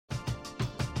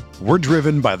We're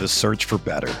driven by the search for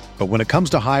better. But when it comes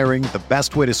to hiring, the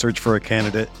best way to search for a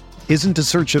candidate isn't to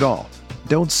search at all.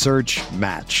 Don't search,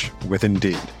 match with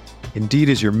Indeed. Indeed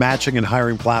is your matching and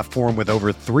hiring platform with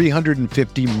over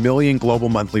 350 million global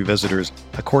monthly visitors,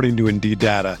 according to Indeed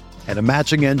data, and a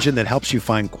matching engine that helps you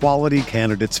find quality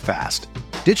candidates fast.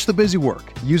 Ditch the busy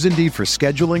work. Use Indeed for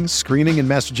scheduling, screening, and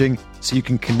messaging so you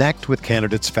can connect with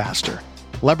candidates faster.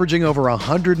 Leveraging over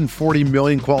 140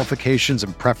 million qualifications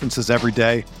and preferences every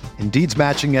day, Indeed's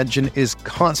matching engine is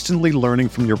constantly learning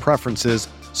from your preferences,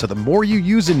 so the more you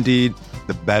use Indeed,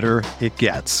 the better it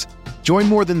gets. Join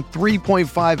more than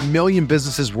 3.5 million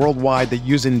businesses worldwide that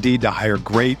use Indeed to hire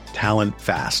great talent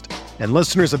fast. And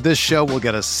listeners of this show will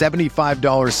get a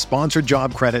 $75 sponsored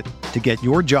job credit to get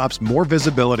your jobs more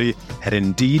visibility at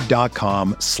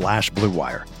Indeed.com/Blue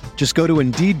Wire. Just go to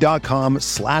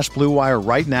Indeed.com/Blue Wire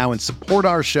right now and support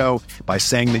our show by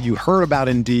saying that you heard about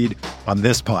Indeed on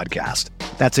this podcast.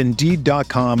 That's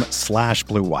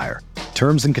Indeed.com/Blue Wire.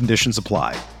 Terms and conditions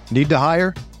apply. Need to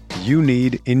hire? You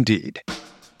need Indeed.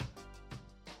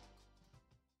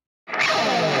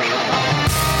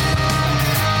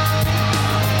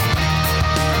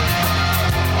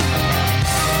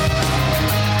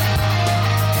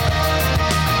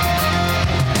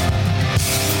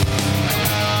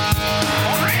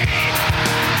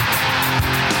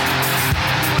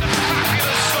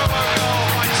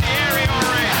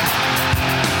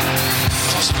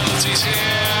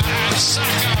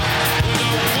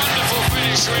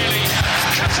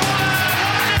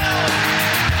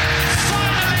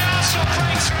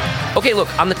 Okay,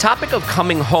 look, on the topic of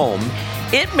coming home,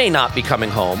 it may not be coming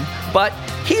home, but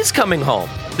he's coming home.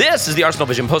 This is the Arsenal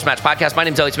Vision Post-Match Podcast. My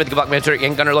name is Elliot Smith, the Block Manager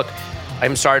and Gunner. Look,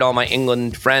 I'm sorry to all my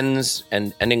England friends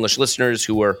and English listeners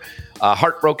who were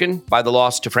heartbroken by the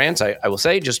loss to France. I will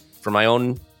say, just from my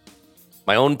own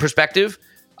perspective,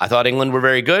 I thought England were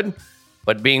very good,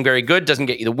 but being very good doesn't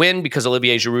get you the win because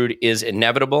Olivier Giroud is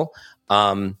inevitable.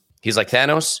 He's like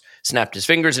Thanos, snapped his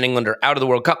fingers, and England are out of the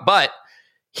World Cup, but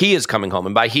he is coming home.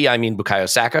 And by he, I mean Bukayo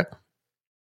Saka.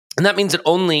 And that means that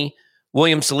only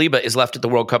William Saliba is left at the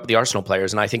World Cup with the Arsenal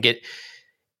players. And I think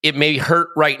it may hurt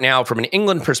right now from an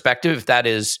England perspective, if that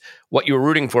is what you were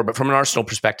rooting for. But from an Arsenal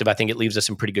perspective, I think it leaves us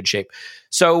in pretty good shape.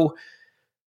 So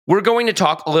we're going to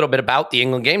talk a little bit about the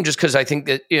England game just because I think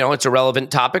that, it's a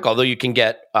relevant topic, although you can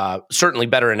get certainly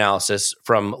better analysis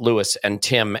from Lewis and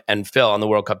Tim and Phil on the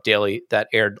World Cup Daily that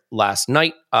aired last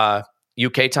night,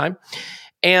 UK time.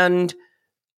 And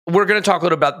we're going to talk a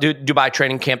little about Dubai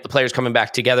training camp, the players coming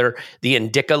back together, the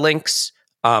Indica links.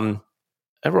 It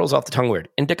rolls off the tongue weird.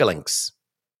 Indica links.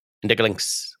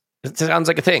 It sounds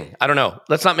like a thing. I don't know.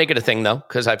 Let's not make it a thing, though,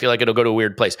 because I feel like it'll go to a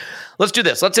weird place. Let's do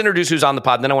this. Let's introduce who's on the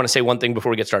pod. And then I want to say one thing before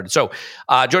we get started. So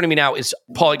joining me now is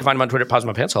Paul. You can find him on Twitter at Pause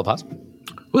My Pants. Hello, Pause.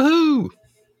 Woohoo!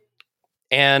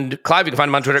 And Clive. You can find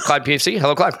him on Twitter at Clive PFC.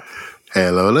 Hello, Clive.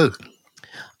 Hello.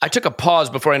 I took a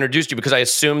pause before I introduced you because I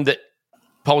assumed that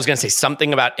Paul was going to say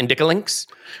something about Indica links.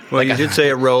 Well, you did say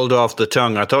it rolled off the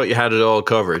tongue. I thought you had it all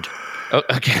covered. Oh,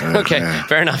 okay.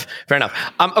 Fair enough.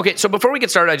 Okay, so before we get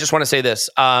started, I just want to say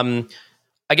this. I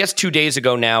guess 2 days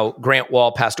ago now, Grant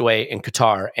Wall passed away in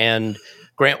Qatar. And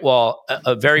Grant Wall,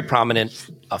 a very prominent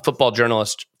football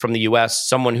journalist from the U.S.,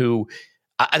 someone who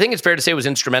I think it's fair to say was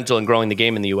instrumental in growing the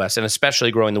game in the U.S. and especially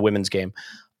growing the women's game.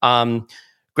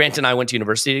 Grant and I went to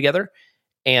university together,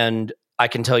 and I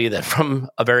can tell you that from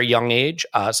a very young age,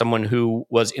 someone who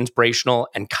was inspirational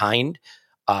and kind.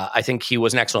 I think he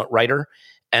was an excellent writer.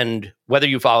 And whether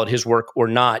you followed his work or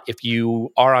not, if you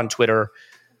are on Twitter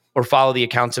or follow the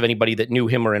accounts of anybody that knew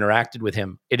him or interacted with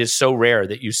him, it is so rare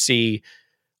that you see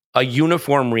a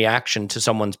uniform reaction to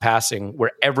someone's passing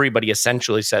where everybody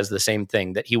essentially says the same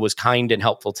thing, that he was kind and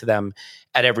helpful to them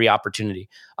at every opportunity.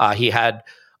 He had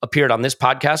appeared on this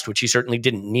podcast, which he certainly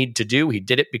didn't need to do. He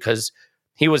did it because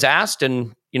he was asked,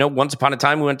 and once upon a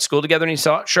time we went to school together, and he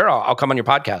said, "Sure, I'll come on your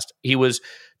podcast." He was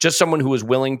just someone who was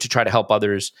willing to try to help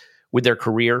others with their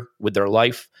career, with their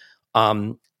life.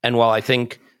 And while I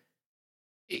think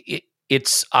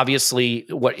it's obviously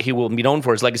what he will be known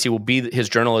for, his legacy will be his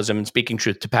journalism and speaking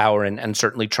truth to power, and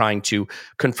certainly trying to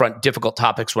confront difficult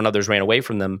topics when others ran away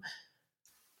from them.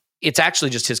 It's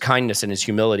actually just his kindness and his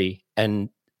humility and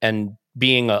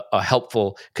being a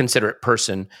helpful, considerate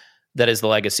person that is the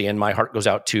legacy. And my heart goes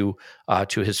out to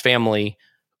his family,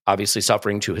 obviously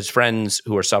suffering, to his friends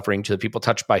who are suffering, to the people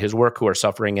touched by his work who are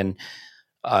suffering. And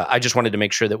I just wanted to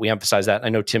make sure that we emphasize that. I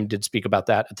know Tim did speak about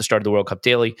that at the start of the World Cup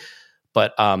Daily,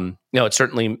 but it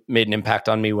certainly made an impact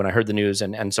on me when I heard the news,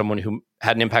 and someone who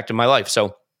had an impact in my life.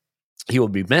 So he will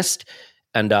be missed,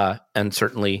 and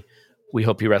certainly we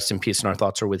hope he rests in peace, and our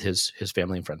thoughts are with his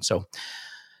family and friends. So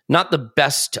not the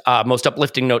best, most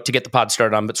uplifting note to get the pod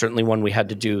started on, but certainly one we had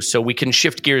to do. So we can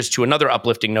shift gears to another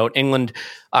uplifting note. England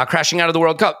crashing out of the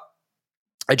World Cup.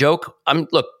 I joke.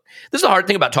 Look, this is the hard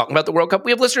thing about talking about the World Cup.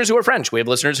 We have listeners who are French. We have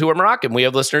listeners who are Moroccan. We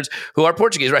have listeners who are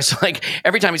Portuguese, right? So like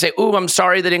every time you say, "Ooh, I'm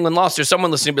sorry that England lost," there's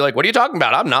someone listening to be like, "What are you talking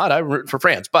about? I'm not. I root for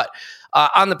France." But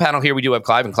on the panel here, we do have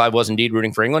Clive, and Clive was indeed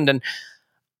rooting for England. And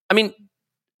I mean,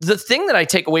 the thing that I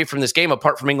take away from this game,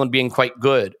 apart from England being quite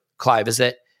good, Clive, is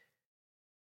that,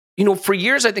 you know, for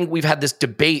years, I think we've had this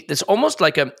debate, this almost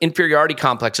like an inferiority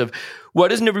complex of, why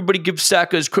doesn't everybody give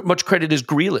Saka as much credit as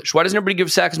Grealish? Why doesn't everybody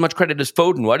give Saka as much credit as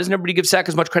Foden? Why doesn't everybody give Saka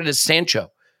as much credit as Sancho?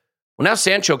 Well, now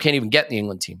Sancho can't even get in the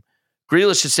England team.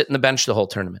 Grealish is sitting the bench the whole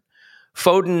tournament.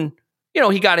 Foden, you know,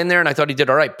 he got in there and I thought he did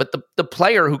all right. But the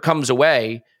player who comes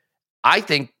away, I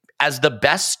think, as the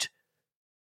best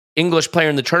English player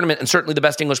in the tournament, and certainly the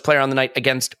best English player on the night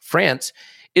against France,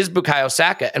 is Bukayo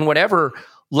Saka. And whatever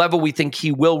level we think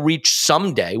he will reach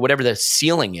someday, whatever the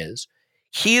ceiling is,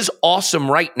 he's awesome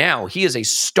right now. He is a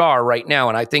star right now.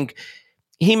 And I think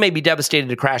he may be devastated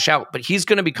to crash out, but he's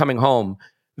going to be coming home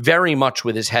very much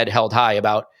with his head held high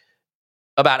about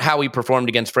how he performed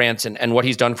against France and what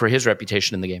he's done for his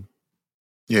reputation in the game.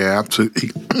 Yeah, absolutely.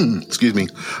 Excuse me.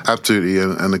 Absolutely,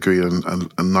 and agree.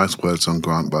 And nice words on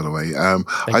Grant, by the way.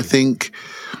 I think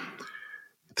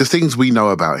the things we know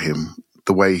about him,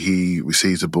 the way he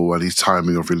receives the ball and his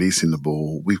timing of releasing the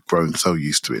ball, we've grown so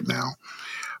used to it now.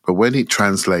 But when it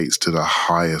translates to the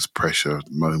highest pressure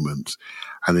moments,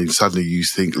 and then suddenly you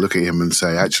look at him and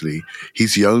say, actually,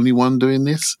 he's the only one doing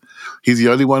this. He's the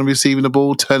only one receiving the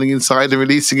ball, turning inside and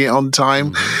releasing it on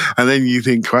time. Mm-hmm. And then you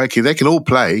think, crikey, they can all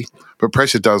play, but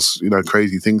pressure does, you know,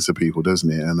 crazy things to people,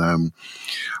 doesn't it? And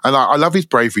I love his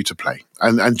bravery to play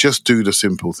and just do the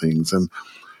simple things. And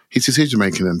his decision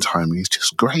making and timing is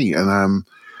just great. And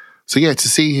so yeah, to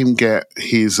see him get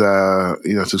his,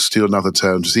 to steal another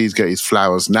term, to see him get his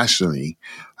flowers nationally,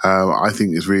 I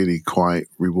think is really quite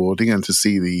rewarding. And to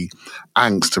see the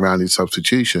angst around his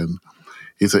substitution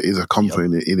is a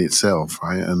compliment in itself,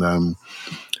 right? And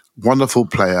wonderful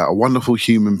player, a wonderful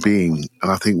human being. And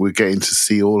I think we're getting to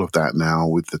see all of that now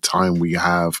with the time we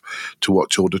have to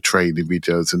watch all the training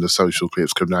videos and the social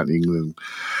clips coming out of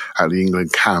the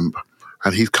England camp.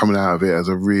 And he's coming out of it as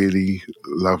a really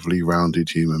lovely, rounded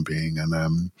human being.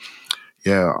 And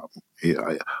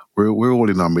we're all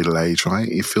in our middle age, right?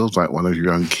 It feels like one of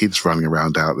your own kids running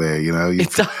around out there. You know,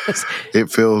 it does.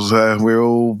 It feels I'm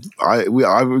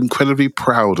incredibly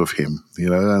proud of him. You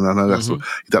know, and I know is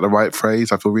that the right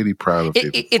phrase? I feel really proud of him.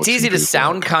 It's easy to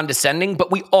sound condescending, but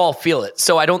we all feel it.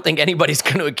 So I don't think anybody's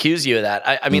going to accuse you of that.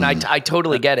 I mean, I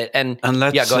totally get it. And go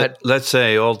ahead. Let's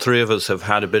say all three of us have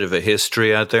had a bit of a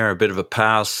history out there, a bit of a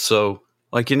past. So,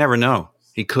 like, you never know.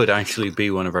 He could actually be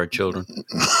one of our children.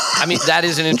 I mean, that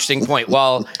is an interesting point.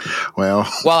 Well,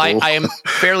 I am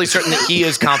fairly certain that he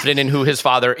is confident in who his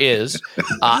father is.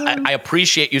 I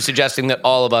appreciate you suggesting that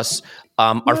all of us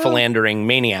are philandering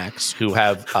maniacs who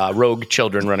have rogue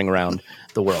children running around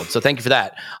the world. So thank you for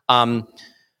that.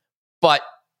 But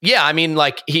yeah, I mean,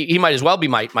 like he might as well be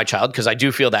my child because I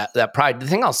do feel that pride. The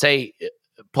thing I'll say,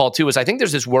 Paul, too, is I think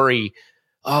there's this worry,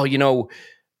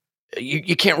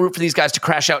 you can't root for these guys to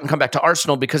crash out and come back to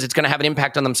Arsenal because it's going to have an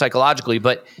impact on them psychologically.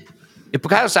 But if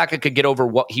Bukayo Saka could get over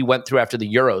what he went through after the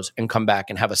Euros and come back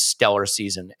and have a stellar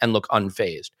season and look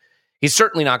unfazed, he's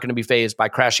certainly not going to be fazed by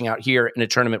crashing out here in a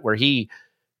tournament where he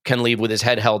can leave with his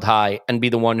head held high and be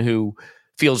the one who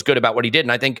feels good about what he did.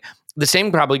 And I think the same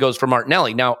probably goes for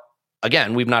Martinelli. Now,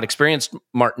 again, we've not experienced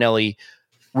Martinelli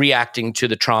reacting to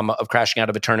the trauma of crashing out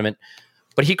of a tournament,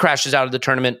 but he crashes out of the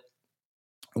tournament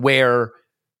where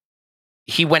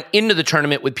he went into the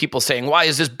tournament with people saying, why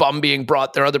is this bum being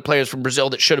brought? There are other players from Brazil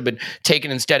that should have been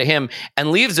taken instead of him,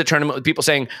 and leaves the tournament with people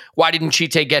saying, why didn't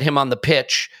Chite get him on the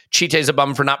pitch? Chite's a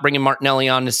bum for not bringing Martinelli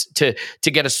on to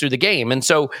get us through the game. And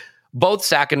so both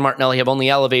Saka and Martinelli have only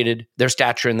elevated their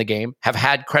stature in the game, have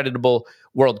had creditable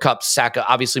World Cups. Saka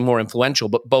obviously more influential,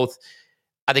 but both,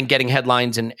 I think, getting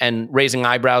headlines and raising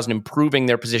eyebrows and improving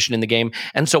their position in the game.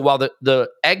 And so while the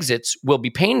exits will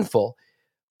be painful,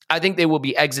 I think they will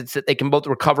be exits that they can both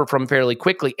recover from fairly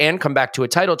quickly and come back to a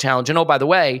title challenge. And oh, by the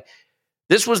way,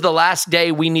 this was the last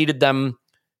day we needed them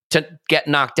to get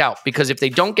knocked out, because if they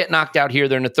don't get knocked out here,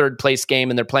 they're in a third place game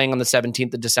and they're playing on the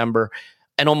 17th of December.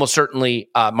 And almost certainly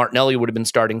Martinelli would have been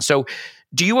starting. So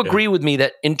do you agree with me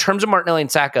that in terms of Martinelli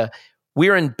and Saka,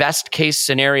 we're in best case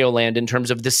scenario land in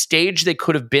terms of the stage they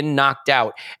could have been knocked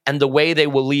out and the way they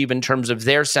will leave in terms of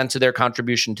their sense of their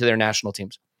contribution to their national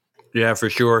teams? Yeah, for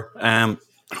sure.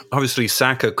 Obviously,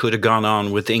 Saka could have gone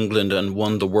on with England and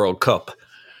won the World Cup,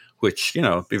 which,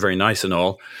 be very nice and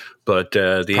all. But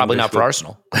the probably English not for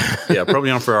Arsenal. Yeah, probably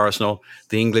not for Arsenal.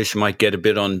 The English might get a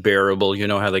bit unbearable. You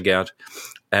know how they get.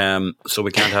 So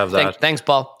we can't have that. Thanks,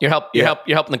 Paul. You're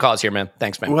helping the cause here, man.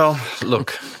 Thanks, man. Well,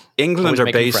 look, England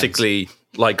are basically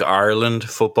like Ireland,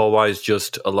 football-wise,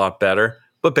 just a lot better,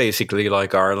 but basically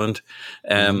like Ireland.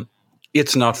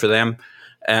 It's not for them.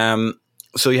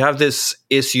 So you have this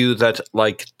issue that,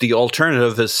 like, the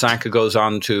alternative is Saka goes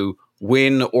on to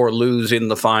win or lose in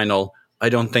the final. I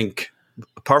don't think,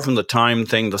 apart from the time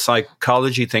thing, the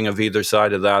psychology thing of either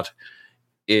side of that,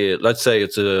 let's say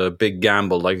it's a big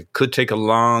gamble. Like, it could take a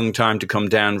long time to come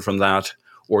down from that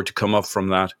or to come up from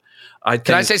that.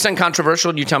 Can I say something controversial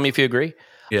and you tell me if you agree?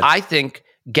 Yeah. I think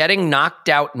getting knocked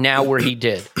out now where he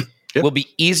did will be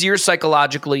easier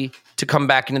psychologically to come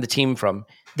back into the team from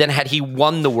than had he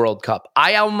won the World Cup.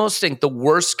 I almost think the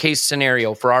worst case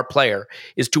scenario for our player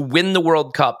is to win the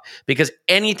World Cup, because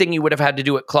anything you would have had to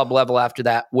do at club level after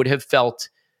that would have felt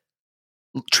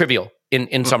trivial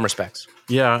in some respects.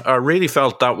 Yeah, I really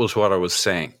felt that was what I was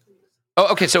saying.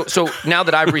 Oh, okay. So now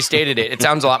that I've restated it, it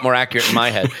sounds a lot more accurate in my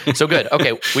head. So good.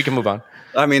 Okay, we can move on.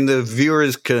 I mean, the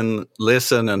viewers can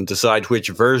listen and decide which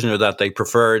version of that they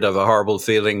preferred. Of a horrible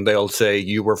feeling, they'll say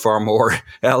you were far more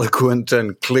eloquent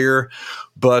and clear.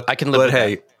 But I can live with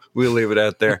hey, we'll leave it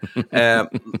out there.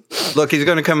 Look, he's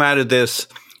going to come out of this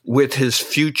with his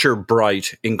future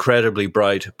bright, incredibly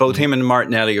bright. Both him and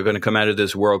Martinelli are going to come out of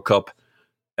this World Cup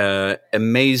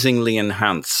amazingly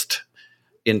enhanced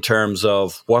in terms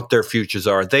of what their futures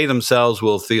are. They themselves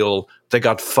will feel they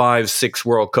got 5-6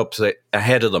 World Cups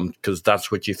ahead of them, because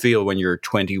that's what you feel when you're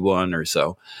 21 or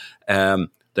so.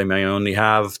 They may only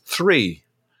have 3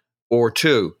 or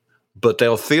 2, but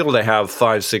they'll feel they have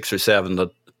 5, 6 or 7,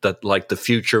 that like the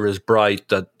future is bright,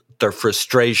 that their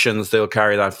frustrations, they'll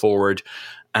carry that forward.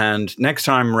 And next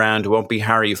time round, it won't be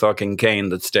Harry fucking Kane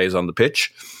that stays on the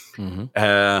pitch.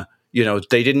 They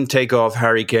didn't take off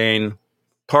Harry Kane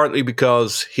partly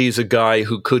because he's a guy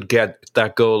who could get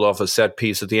that goal off a set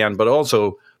piece at the end, but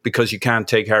also because you can't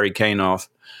take Harry Kane off.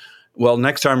 Well,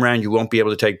 next time round, you won't be able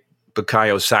to take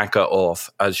Bukayo Saka off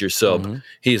as your sub.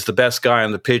 He's the best guy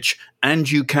on the pitch, and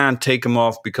you can't take him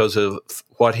off because of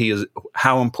what he is,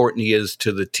 how important he is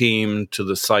to the team, to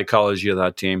the psychology of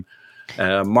that team.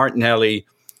 Martinelli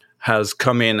has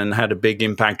come in and had a big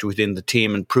impact within the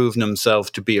team and proven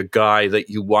himself to be a guy that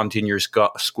you want in your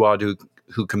squad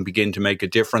who can begin to make a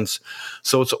difference.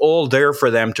 So it's all there for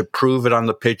them to prove it on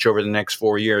the pitch over the next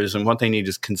 4 years. And what they need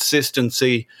is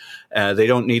consistency. They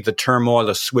don't need the turmoil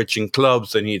of switching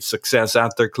clubs. They need success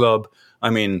at their club. I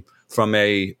mean, from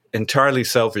a entirely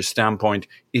selfish standpoint,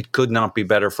 it could not be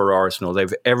better for Arsenal.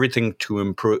 They've everything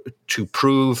to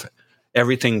prove,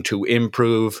 everything to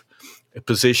improve,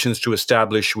 positions to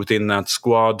establish within that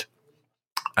squad.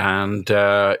 And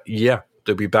they'll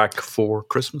be back for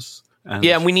Christmas.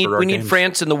 And we need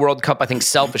France in the World Cup, I think,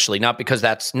 selfishly, not because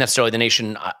that's necessarily the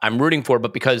nation I'm rooting for,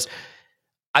 but because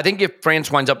I think if France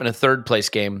winds up in a third place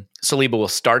game, Saliba will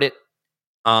start it,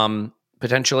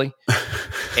 potentially.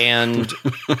 and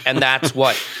that's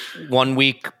what, 1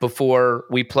 week before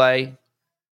we play,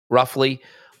 roughly.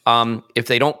 If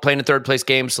they don't play in a third place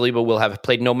game, Saliba will have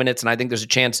played no minutes, and I think there's a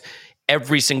chance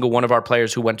every single one of our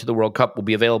players who went to the World Cup will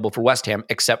be available for West Ham,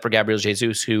 except for Gabriel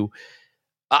Jesus, who,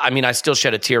 I mean, I still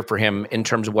shed a tear for him in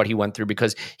terms of what he went through,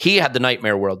 because he had the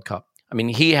nightmare World Cup. I mean,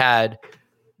 he had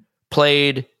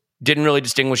played, didn't really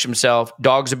distinguish himself,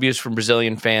 dogs abuse from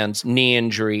Brazilian fans, knee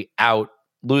injury, out,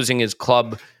 losing his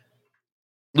club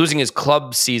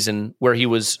season where he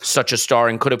was such a star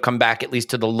and could have come back at least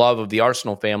to the love of the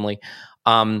Arsenal family.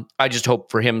 I just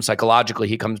hope for him psychologically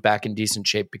he comes back in decent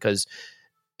shape, because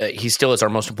he still is our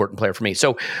most important player for me.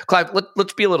 So, Clive,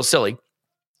 let's be a little silly.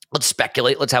 Let's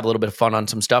speculate. Let's have a little bit of fun on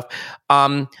some stuff.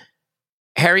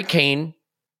 Harry Kane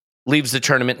leaves the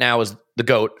tournament now as the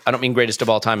GOAT. I don't mean greatest of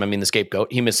all time. I mean the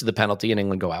scapegoat. He misses the penalty and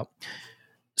England go out.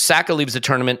 Saka leaves the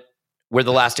tournament where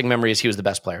the lasting memory is he was the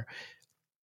best player.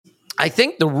 I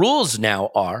think the rules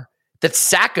now are that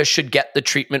Saka should get the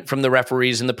treatment from the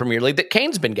referees in the Premier League that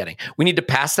Kane's been getting. We need to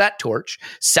pass that torch.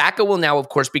 Saka will now, of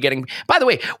course, be getting... By the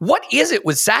way, what is it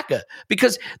with Saka?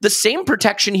 Because the same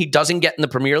protection he doesn't get in the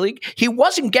Premier League, he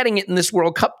wasn't getting it in this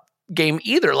World Cup game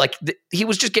either. Like, he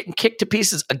was just getting kicked to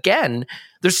pieces again.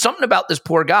 There's something about this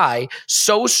poor guy,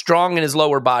 so strong in his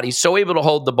lower body, so able to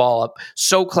hold the ball up,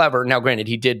 so clever. Now, granted,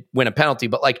 he did win a penalty,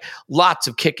 but like lots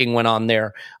of kicking went on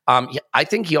there. I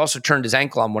think he also turned his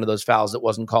ankle on one of those fouls that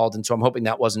wasn't called, and so I'm hoping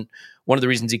that wasn't one of the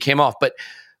reasons he came off. But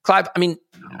Clive, I mean,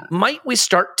 might we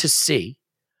start to see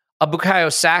a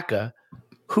Bukayo Saka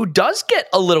who does get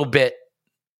a little bit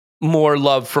more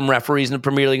love from referees in the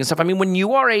Premier League and stuff? I mean, when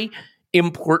you are a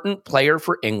important player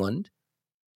for England,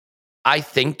 I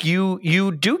think you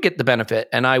do get the benefit,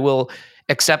 and I will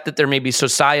accept that there may be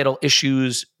societal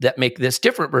issues that make this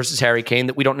different versus Harry Kane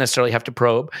that we don't necessarily have to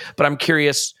probe. But I'm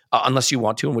curious, unless you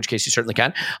want to, in which case you certainly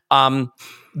can.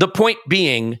 The point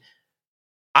being,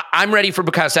 I'm ready for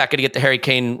Bukayo Saka to get the Harry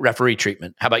Kane referee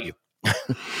treatment. How about you?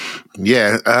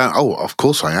 Yeah. Of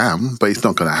course I am, but it's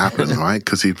not going to happen, right?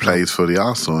 Because he plays for the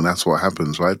Arsenal, and that's what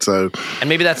happens, right? So, and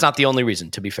maybe that's not the only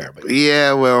reason, to be fair. But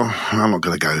yeah, well, I'm not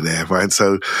going to go there, right?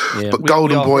 So, yeah, but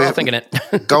Golden Boy, we're all thinking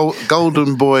it.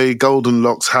 Golden Boy, Golden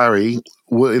Locks Harry,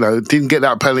 didn't get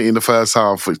that penalty in the first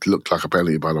half, which looked like a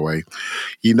penalty, by the way.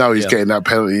 He's getting that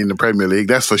penalty in the Premier League,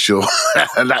 that's for sure.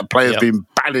 And that player's been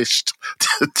banished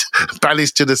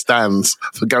to the stands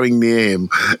for going near him.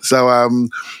 So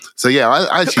yeah,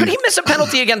 I actually... Could he miss a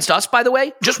penalty against us, by the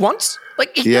way? Just once?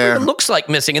 Like, he never even looks like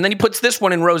missing, and then he puts this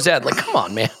one in Rosette. Like, come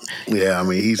on, man. Yeah, I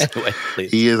mean, he is...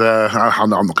 I'm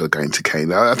not going to go into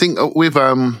Kane. I think with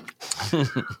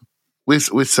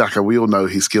Saka, we all know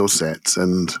his skill sets,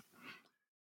 and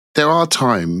there are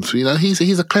times,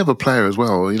 he's a clever player as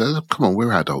well. Come on,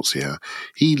 we're adults here.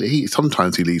 He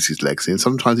sometimes he leaves his legs in,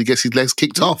 sometimes he gets his legs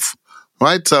kicked off,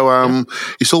 right? So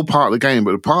it's all part of the game.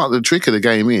 But the trick of the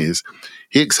game is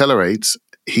he accelerates,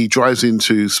 he drives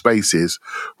into spaces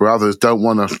where others don't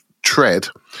want to tread,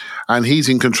 and he's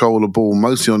in control of the ball,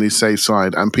 mostly on his safe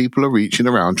side, and people are reaching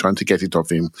around trying to get it off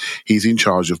him. He's in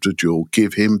charge of the duel.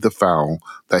 Give him the foul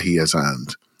that he has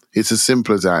earned. It's as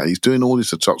simple as that. He's doing all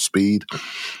this at top speed.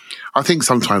 I think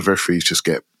sometimes referees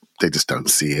they just don't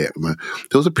see it. There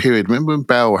was a period, remember when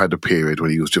Bell had a period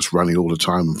when he was just running all the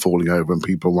time and falling over and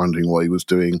people wondering what he was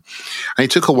doing? And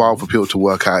it took a while for people to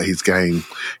work out his game,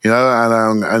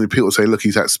 and people say, look,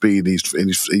 he's at speed,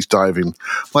 he's diving.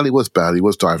 Well, it was bad. He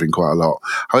was diving quite a lot.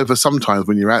 However, sometimes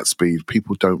when you're at speed,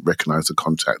 people don't recognise the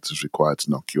contact that's required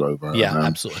to knock you over. Yeah,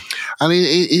 absolutely. And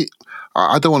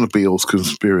I don't want to be all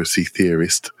conspiracy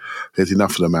theorist. There's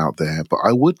enough of them out there. But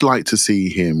I would like to see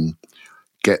him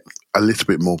get a little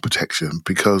bit more protection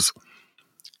because,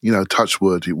 touch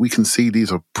wood, we can see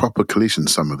these are proper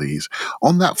collisions, some of these.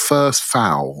 On that first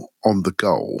foul on the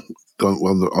goal,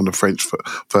 on the French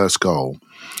first goal,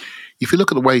 if you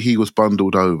look at the way he was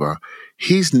bundled over,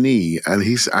 his knee and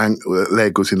his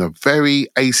leg was in a very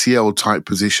ACL-type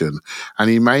position, and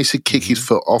he managed to kick his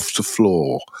foot off the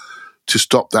floor to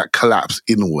stop that collapse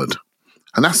inward.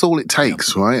 And that's all it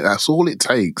takes, right? That's all it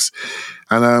takes.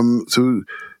 And so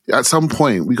at some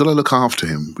point, we got to look after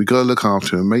him. We got to look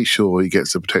after him, make sure he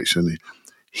gets the protection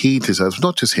he deserves.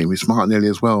 Not just him, it's Martinelli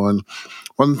as well. And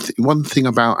one thing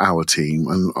about our team,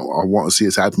 and I want to see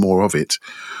us add more of it,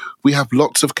 we have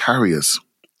lots of carriers.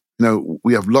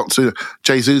 We have lots of...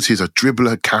 Jesus is a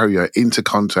dribbler, carrier, into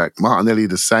contact. Martinelli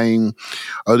the same.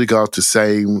 Odegaard the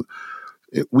same.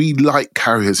 We like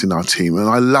carriers in our team, and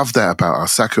I love that about our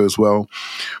Saka as well,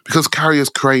 because carriers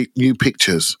create new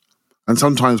pictures. And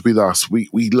sometimes with us, we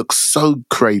look so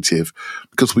creative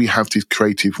because we have these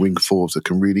creative wing forwards that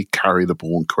can really carry the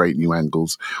ball and create new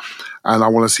angles. And I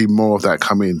want to see more of that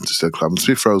come into the club. And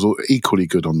Smith Rowe's equally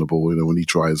good on the ball, when he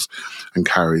drives and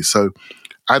carries. So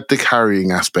add the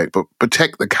carrying aspect, but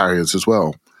protect the carriers as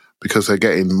well, because they're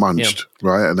getting munched,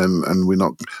 right? And we're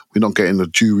not getting the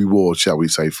due reward, shall we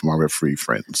say, from our referee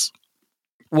friends.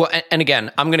 Well, and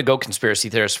again, I'm going to go conspiracy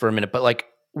theorist for a minute, but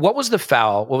what was the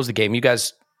foul? What was the game? You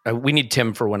guys, we need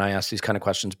Tim for when I ask these kind of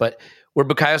questions, but where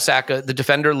Bukayo Saka, the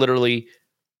defender, literally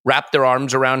wrapped their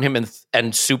arms around him and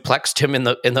suplexed him in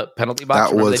the penalty box.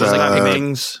 That was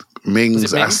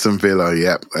Mings, Aston Villa.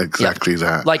 Yep, exactly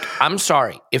that. I'm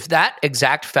sorry, if that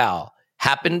exact foul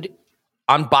happened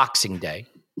on Boxing Day,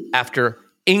 after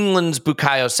England's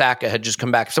Bukayo Saka had just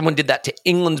come back. If someone did that to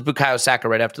England's Bukayo Saka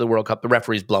right after the World Cup, the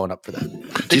referee's blowing up for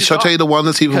that. Shall I tell you the one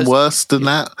that's even worse than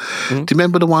that? Mm-hmm. Do you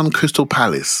remember the one Crystal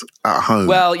Palace at home?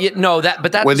 Well,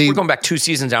 we're going back 2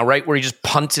 seasons now, right? Where he just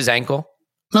punts his ankle.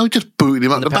 No, he just booted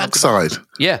him up the backside.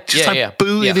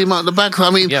 Booted him up the backside.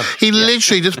 I mean, he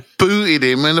literally just booted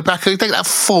him in the back. He take that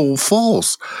full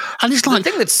force, and it's like,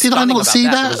 did I not see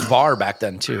that? It was VAR back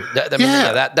then too.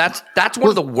 That's one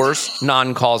of the worst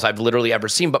non-calls I've literally ever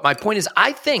seen. But my point is,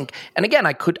 I think, and again,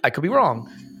 I could be wrong.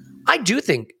 I do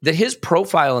think that his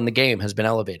profile in the game has been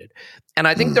elevated. And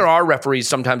I think there are referees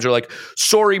sometimes who are like,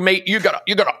 sorry, mate, you gotta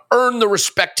earn the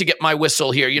respect to get my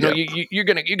whistle here. You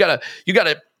gotta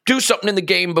do something in the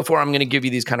game before I'm going to give you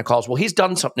these kind of calls. Well, he's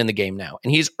done something in the game now,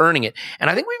 and he's earning it. And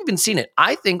I think we've even seen it.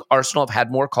 I think Arsenal have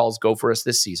had more calls go for us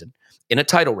this season in a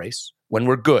title race when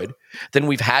we're good than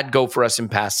we've had go for us in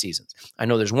past seasons. I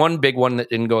know there's one big one that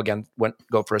didn't go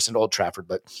for us in Old Trafford,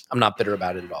 but I'm not bitter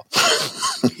about it at all.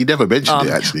 He never mentioned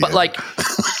it, actually. But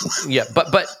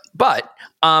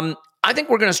I think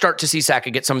we're going to start to see Saka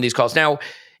get some of these calls. Now,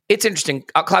 it's interesting.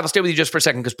 Clive, I'll stay with you just for a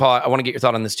second because, Paul, I want to get your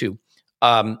thought on this too.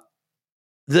 Over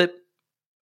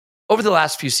the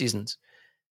last few seasons,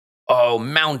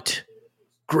 Mount,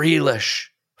 Grealish,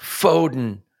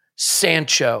 Foden,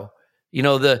 Sancho,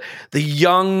 the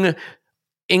young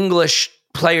English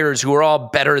players who are all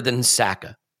better than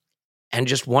Saka. And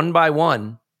just one by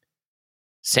one,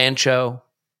 Sancho,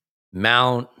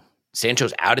 Mount,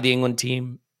 Sancho's out of the England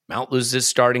team. Mount loses his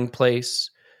starting place,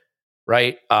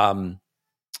 right?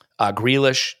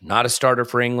 Grealish, not a starter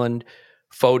for England.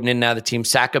 Foden in now the team.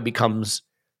 Saka becomes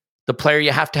the player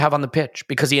you have to have on the pitch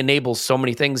because he enables so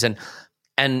many things. And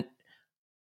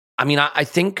I mean, I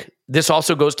think this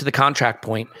also goes to the contract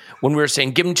point when we were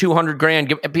saying, give him 200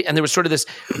 grand. And there was sort of this,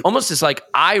 almost this like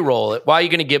eye roll. Why are you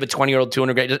going to give a 20-year-old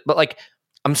 200 grand? But like,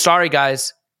 I'm sorry,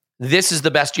 guys. This is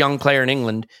the best young player in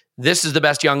England. This is the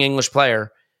best young English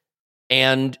player.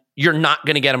 And you're not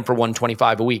going to get him for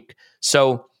 125 a week.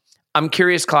 So I'm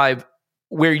curious, Clive,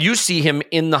 where you see him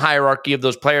in the hierarchy of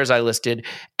those players I listed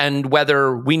and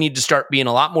whether we need to start being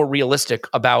a lot more realistic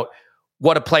about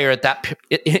what a player at that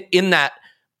in that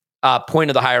point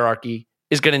of the hierarchy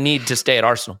is going to need to stay at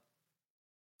Arsenal.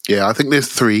 Yeah, I think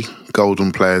there's 3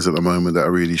 golden players at the moment that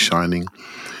are really shining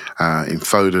in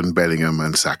Foden, Bellingham,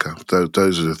 and Saka.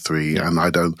 Those are the 3, and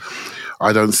I don't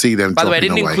see them. By the way, I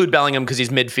didn't include Bellingham because he's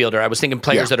midfielder. I was thinking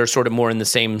players that are sort of more in the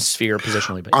same sphere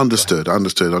positionally. But Understood. I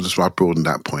broadened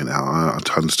that point out. I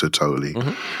understood totally.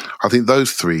 Mm-hmm. I think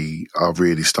those 3 are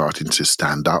really starting to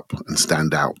stand up and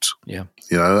stand out. Yeah.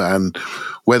 And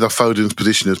whether Foden's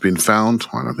position has been found,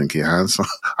 I don't think it has.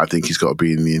 I think he's got to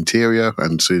be in the interior,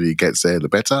 and the sooner he gets there, the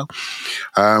better.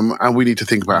 And we need to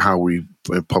think about how we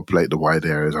populate the wide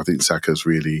areas. I think Saka's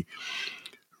really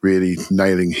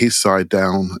nailing his side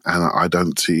down, and I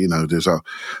don't see, there's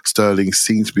Sterling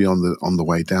seems to be on the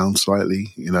way down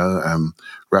slightly,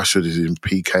 Rashford is in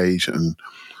peak age and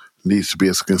needs to be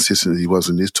as consistent as he was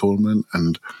in this tournament,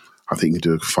 and I think he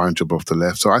can do a fine job off the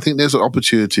left. So I think there's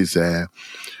opportunities there,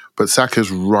 but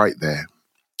Saka's right there,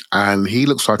 and he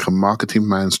looks like a marketing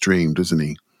man's dream, doesn't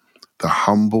he? The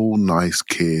humble, nice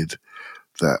kid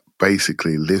that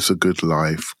basically lives a good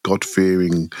life,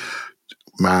 God-fearing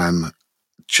man,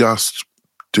 just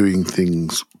doing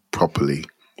things properly.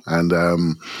 And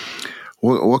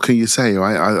what can you say?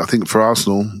 I think for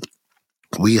Arsenal,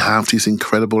 we have this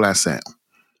incredible asset,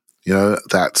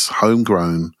 that's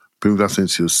homegrown, been with us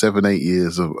since he was 7-8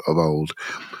 years of old.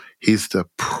 He's the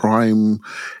prime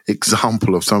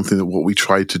example of something that what we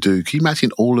tried to do. Can you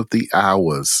imagine all of the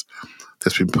hours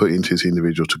that's been put into this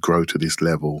individual to grow to this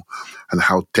level and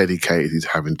how dedicated he's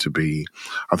having to be?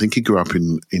 I think he grew up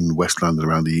in West London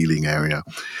around the Ealing area.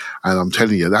 And I'm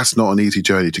telling you, that's not an easy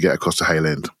journey to get across the Hale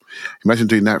End. Imagine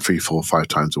doing that 3, 4, 5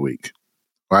 times a week,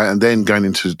 right? And then going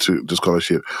into the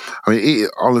scholarship. I mean,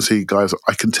 honestly, guys,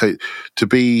 I can tell you, to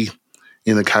be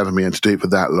in academy and to do it for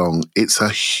that long, it's a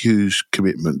huge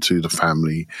commitment to the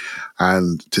family.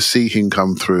 And to see him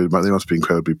come through, they must be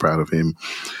incredibly proud of him.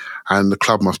 And the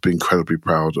club must be incredibly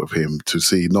proud of him to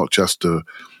see not just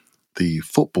the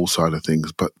football side of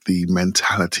things, but the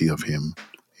mentality of him,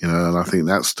 and I think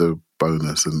that's the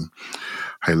bonus. And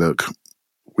hey, look,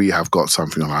 we have got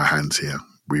something on our hands here.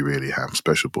 We really have.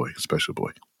 Special boy.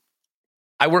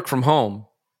 I work from home,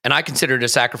 and I consider it a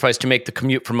sacrifice to make the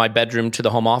commute from my bedroom to the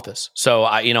home office. So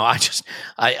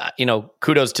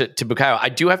kudos to Bukayo. I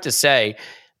do have to say,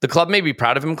 the club may be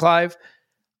proud of him, Clive.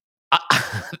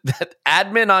 That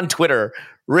admin on Twitter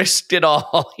risked it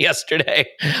all yesterday.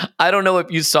 I don't know if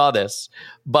you saw this,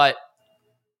 but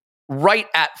right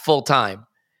at full time.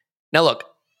 Now, look,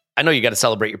 I know you got to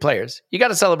celebrate your players.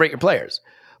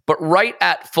 But right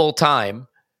at full time,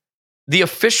 the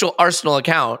official Arsenal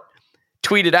account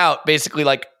tweeted out basically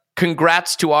like,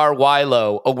 congrats to our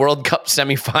Wilo, a World Cup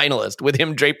semifinalist, with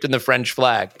him draped in the French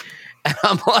flag. And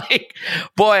I'm like,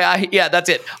 boy, that's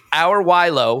it. Our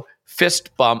Wilo,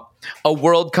 fist bump, a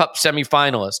World Cup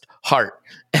semifinalist, heart.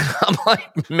 And I'm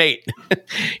like, mate,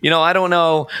 I don't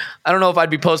know if I'd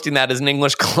be posting that as an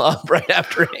English club right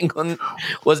after England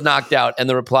was knocked out. And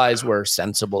the replies were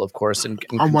sensible, of course. And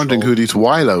I'm wondering who this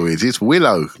Wilo is. It's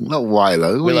Willow, not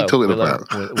Wilo. What are you talking about?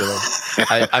 Willow.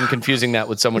 I'm confusing that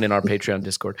with someone in our Patreon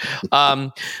Discord.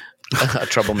 A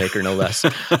troublemaker, no less.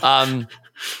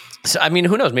 So, I mean,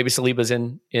 who knows? Maybe Saliba's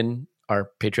in our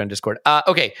Patreon Discord.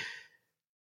 Okay.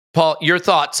 Paul, your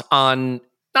thoughts on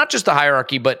not just the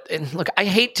hierarchy, but look, I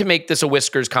hate to make this a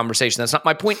whiskers conversation. That's not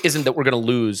my point. Isn't that we're going to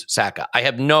lose Saka? I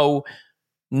have no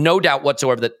doubt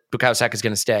whatsoever that Bukayo Saka is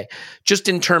going to stay. Just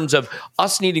in terms of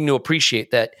us needing to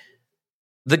appreciate that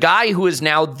the guy who is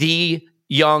now the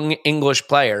young English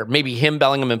player, maybe him,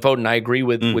 Bellingham, and Foden. I agree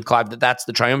with Clive that that's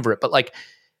the triumvirate. But like,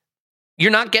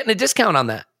 you're not getting a discount on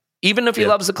that, even if he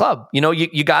loves the club. You know,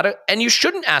 you got to, and you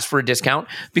shouldn't ask for a discount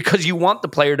because you want the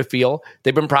player to feel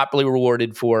they've been properly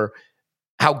rewarded for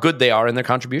how good they are in their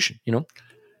contribution, you know?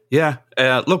 Yeah.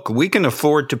 Look, we can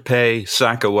afford to pay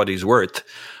Saka what he's worth.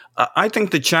 I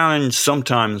think the challenge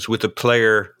sometimes with a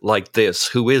player like this,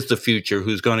 who is the future,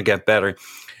 who's going to get better,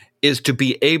 is to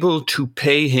be able to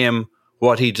pay him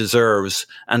what he deserves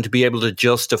and to be able to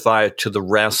justify it to the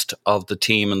rest of the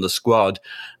team and the squad.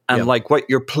 And like what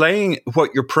you're praying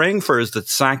for is that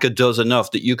Saka does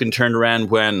enough that you can turn around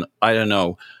when, I don't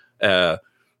know,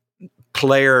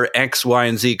 player X, Y,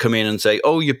 and Z come in and say,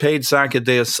 oh, you paid Saka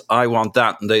this, I want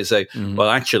that. And they say, well,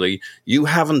 actually, you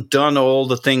haven't done all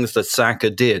the things that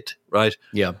Saka did, right?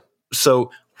 Yeah.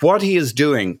 So what he is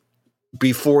doing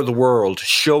before the world,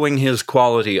 showing his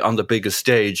quality on the biggest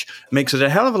stage, makes it a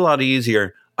hell of a lot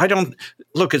easier.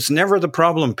 It's never the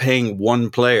problem paying one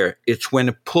player. It's when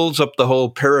it pulls up the whole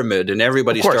pyramid and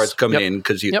everybody starts coming in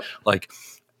because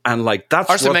that's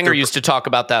Arsene Wenger used to talk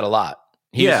about that a lot.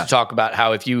 He used to talk about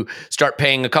how if you start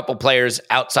paying a couple players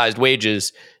outsized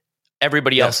wages,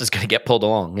 everybody else is going to get pulled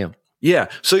along. Yeah. Yeah.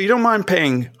 So you don't mind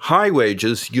paying high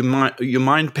wages. You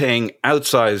mind paying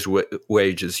outsized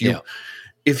wages.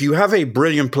 If you have a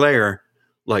brilliant player,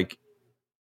 like,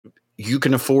 you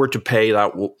can afford to pay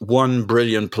that one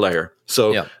brilliant player.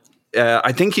 So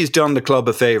I think he's done the club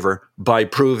a favor by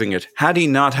proving it. Had he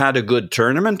not had a good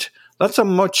tournament, that's a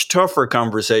much tougher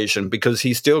conversation because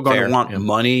he's still going to want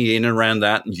money in and around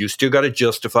that. And you still got to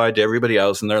justify it to everybody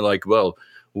else. And they're like, well,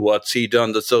 what's he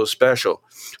done that's so special?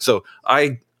 So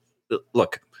they'd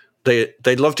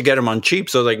love to get him on cheap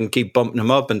so they can keep bumping him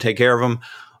up and take care of him.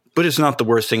 But it's not the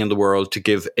worst thing in the world to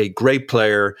give a great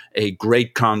player a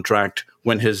great contract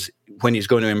when he's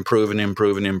going to improve and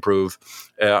improve and improve.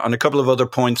 On a couple of other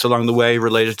points along the way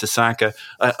related to Saka,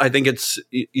 I think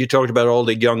you talked about all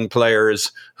the young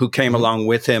players who came along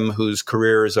with him, whose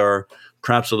careers are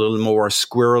perhaps a little more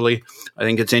squirrely. I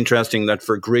think it's interesting that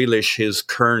for Grealish, his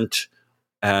current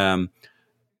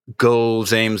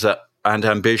goals, aims, and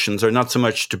ambitions are not so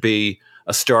much to be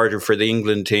a starter for the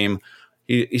England team.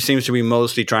 He seems to be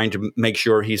mostly trying to make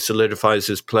sure he solidifies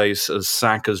his place as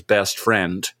Saka's best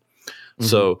friend.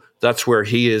 So that's where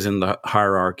he is in the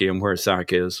hierarchy and where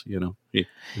Saka is, you know. He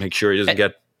make sure he doesn't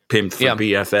get pimped for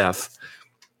BFF.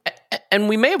 And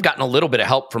we may have gotten a little bit of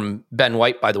help from Ben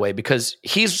White, by the way, because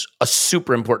he's a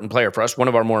super important player for us, one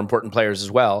of our more important players as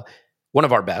well, one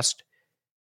of our best.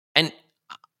 And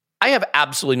I have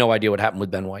absolutely no idea what happened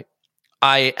with Ben White.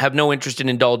 I have no interest in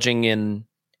indulging in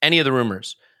any of the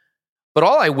rumors. But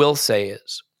all I will say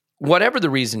is, whatever the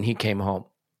reason he came home,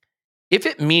 if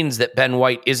it means that Ben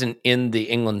White isn't in the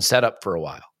England setup for a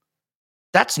while,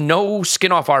 that's no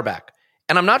skin off our back.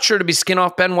 And I'm not sure to be skin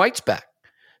off Ben White's back.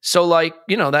 So,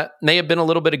 that may have been a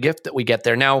little bit of gift that we get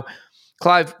there. Now,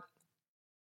 Clive,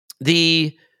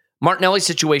 the Martinelli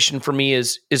situation for me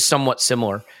is somewhat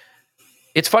similar.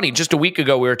 It's funny, just a week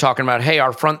ago we were talking about, hey,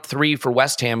 our front three for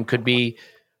West Ham could be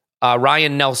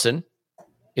Ryan Nelson,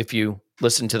 if you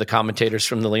listen to the commentators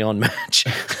from the Lyon match,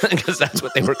 because that's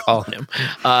what they were calling him.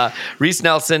 Reece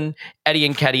Nelson, Eddie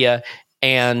Nketiah,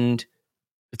 and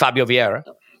Fabio Vieira.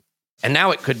 And now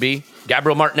it could be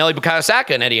Gabriel Martinelli, Bukayo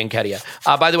Saka, and Eddie Nketiah.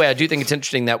 By the way, I do think it's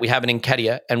interesting that we have an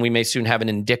Nketiah, and we may soon have an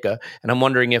Indica. And I'm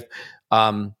wondering if,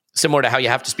 similar to how you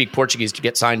have to speak Portuguese to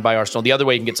get signed by Arsenal, the other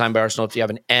way you can get signed by Arsenal if you have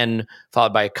an N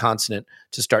followed by a consonant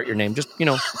to start your name. Just,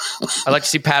 I like to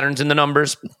see patterns in the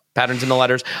numbers, patterns in the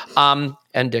letters.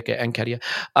 Indica,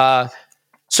 Nketiah.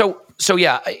 So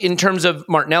yeah, in terms of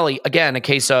Martinelli, again, a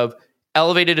case of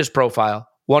elevated his profile,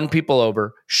 won people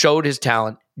over, showed his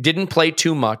talent, didn't play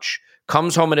too much,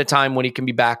 comes home at a time when he can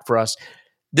be back for us.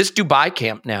 This Dubai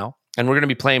camp now, and we're going to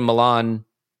be playing Milan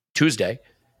Tuesday,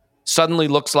 suddenly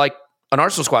looks like an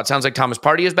Arsenal squad. Sounds like Thomas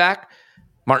Partey is back,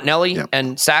 Martinelli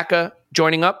and Saka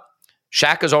joining up.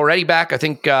 Xhaka's already back. I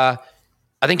think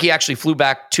he actually flew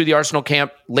back to the Arsenal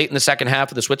camp late in the second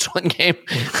half of the Switzerland game.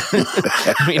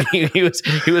 I mean,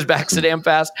 he was back so damn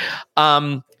fast.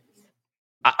 I'm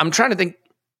trying to think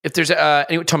if there's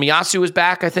Tomiyasu is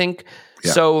back, I think.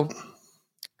 Yeah. So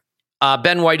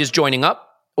Ben White is joining up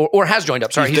or has joined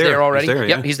up. Sorry, he's there already.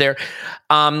 He's there.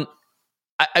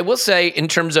 I will say, in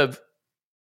terms of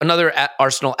another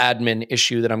Arsenal admin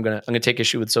issue that I'm gonna take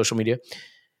issue with social media.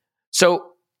 So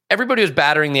everybody was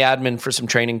battering the admin for some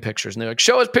training pictures, and they're like,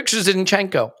 "Show us pictures of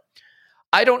Zinchenko."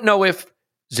 I don't know if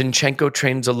Zinchenko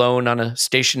trains alone on a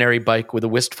stationary bike with a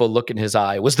wistful look in his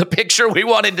eye was the picture we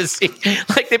wanted to see.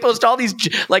 Like they post all these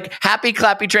like happy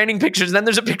clappy training pictures. And then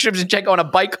there's a picture of Zinchenko on a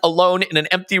bike alone in an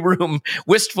empty room,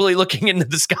 wistfully looking into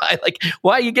the sky. Like,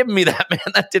 why are you giving me that, man?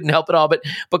 That didn't help at all. But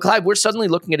Clive, we're suddenly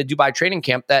looking at a Dubai training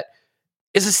camp that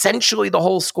is essentially the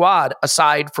whole squad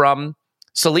aside from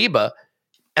Saliba.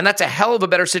 And that's a hell of a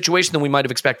better situation than we might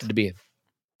have expected to be in.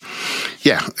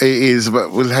 Yeah, it is.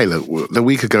 But well, hey, look, the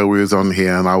week ago we was on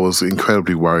here and I was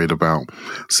incredibly worried about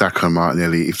Saka and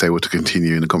Martinelli if they were to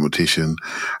continue in the competition.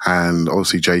 And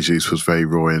obviously Jesus was very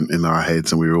raw in our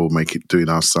heads and we were all doing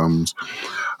our sums.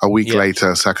 A week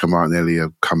later, Saka and Martinelli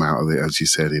have come out of it, as you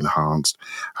said, enhanced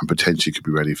and potentially could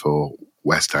be ready for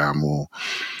West Ham or,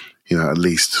 at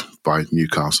least by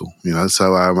Newcastle,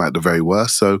 so at the very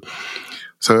worst. So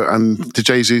and the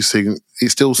Jesus thing, it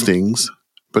still stings.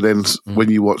 But then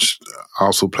when you watch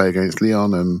Arsenal play against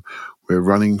Lyon and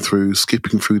we're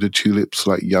skipping through the tulips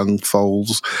like young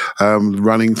foals,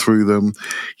 running through them,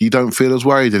 you don't feel as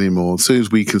worried anymore. As soon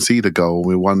as we concede a goal,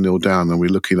 we're 1-0 down and we're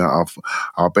looking at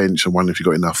our bench and wondering if you've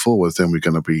got enough forwards, then we're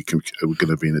going to be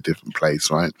in a different place,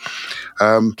 right?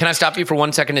 Can I stop you for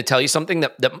 1 second to tell you something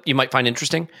that you might find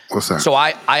interesting? What's that? So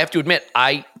I have to admit,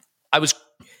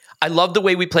 I love the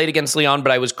way we played against Lyon,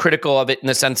 but I was critical of it in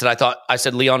the sense that I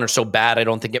said Lyon are so bad, I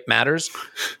don't think it matters.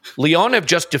 Lyon have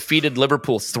just defeated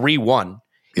Liverpool 3-1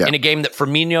 in a game that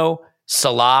Firmino,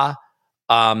 Salah,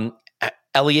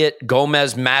 Elliott,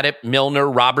 Gomez, Matip, Milner,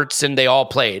 Robertson, they all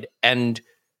played. And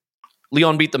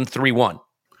Lyon beat them 3-1.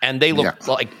 And they looked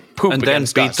like poop and then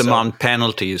against beat us, them on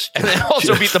penalties. And then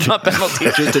also beat them on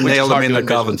penalties. Just to nail them in the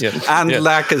coffins. Yeah. And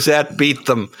Lacazette beat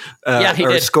them he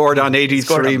did. Scored on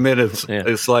 83 minutes. Yeah.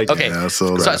 It's like... Okay,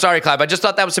 sorry, Clive. I just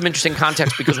thought that was some interesting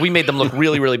context because we made them look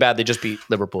really, really bad. They just beat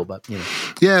Liverpool, but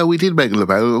Yeah, we did make them look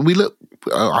bad. We look...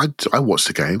 I watched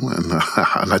the game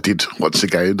and I did watch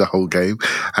the whole game.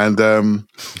 And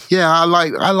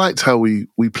I liked how we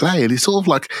play. And it's sort of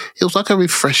like... It was like a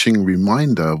refreshing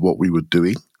reminder of what we were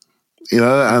doing.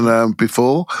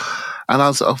 Before, and I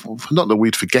was not that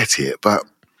we'd forget it, but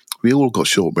we all got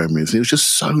short memories. It was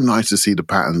just so nice to see the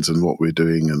patterns and what we're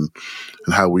doing and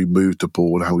how we move the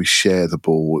ball and how we share the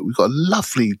ball. We've got a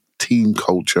lovely team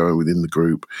culture within the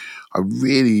group. I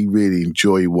really, really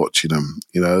enjoy watching them,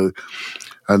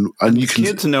 and you can...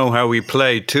 Kids know how we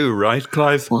play too, right,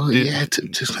 Clive? Well,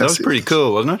 that was pretty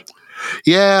cool, wasn't it?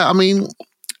 Yeah, I mean,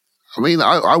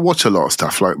 I watch a lot of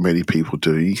stuff like many people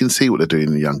do. You can see what they're doing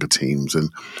in the younger teams. And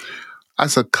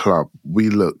as a club, we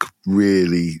look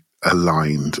really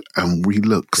aligned and we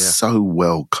look so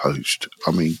well coached.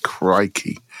 I mean,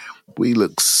 crikey. We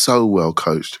look so well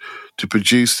coached to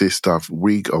produce this stuff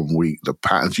week on week, the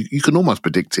patterns. You can almost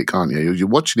predict it, can't you? You're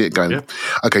watching it going,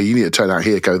 okay, you need to turn out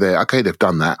here, go there. Okay, they've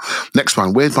done that. Next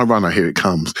one, where's my runner? Here it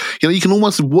comes. You can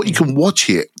almost, you can watch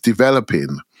it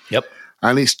developing. Yep.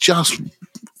 And it's just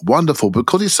wonderful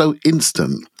because it's so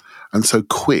instant and so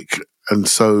quick and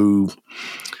so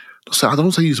I don't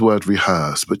want to use the word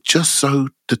rehearse, but just so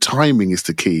the timing is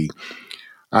the key.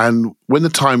 And when the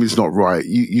time is not right,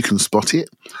 you can spot it.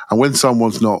 And when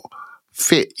someone's not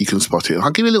fit, you can spot it. And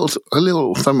I'll give you a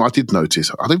little something I did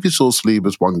notice. I think we saw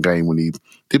Saliba's one game when he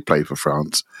did play for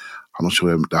France. I'm not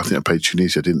sure. I think they played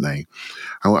Tunisia, didn't they?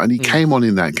 And he came on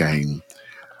in that game.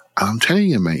 And I'm telling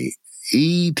you, mate,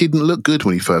 he didn't look good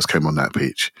when he first came on that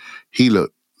pitch. He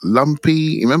looked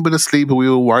lumpy. Remember the Saliba we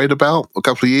were worried about a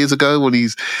couple of years ago when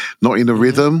he's not in the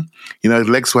rhythm? His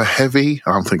legs were heavy.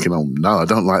 I'm thinking, oh no, I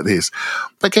don't like this.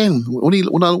 But again, when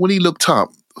he looked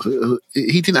up,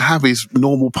 he didn't have his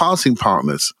normal passing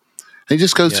partners. And it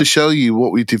just goes to show you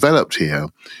what we developed here.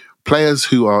 Players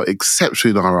who are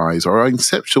exceptional in our eyes are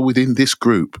exceptional within this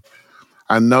group.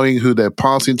 And knowing who they're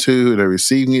passing to, who they're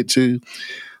receiving it to,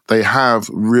 they have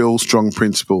real strong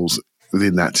principles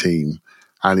within that team,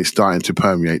 and it's starting to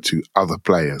permeate to other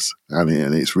players, and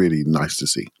it's really nice to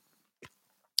see.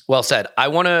 Well said. I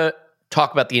want to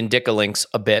talk about the Indicalinks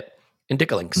a bit.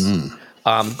 Indicalinks.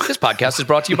 This podcast is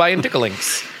brought to you by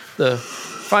Indicalinks, the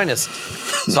finest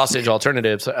sausage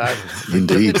alternatives. Indeed.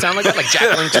 Did it sound like that? Like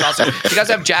Jack Link sausage? Do you guys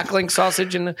have Jack Link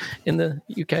sausage in the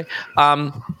UK?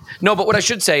 No, but what I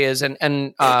should say is,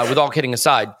 and with all kidding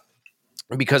aside,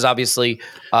 because obviously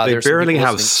they barely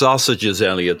have sausages,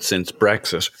 Elliot, since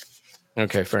Brexit.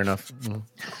 Okay, fair enough. Would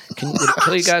it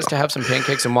kill you guys to have some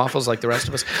pancakes and waffles like the rest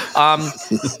of us?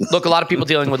 Look, a lot of people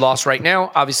dealing with loss right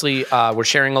now. Obviously, we're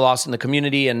sharing a loss in the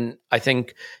community, and I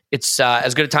think it's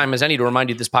as good a time as any to remind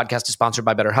you this podcast is sponsored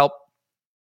by BetterHelp.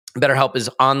 BetterHelp is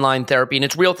online therapy, and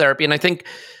it's real therapy. And I think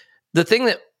the thing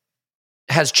that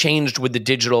has changed with the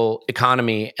digital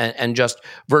economy and just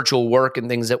virtual work and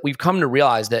things that we've come to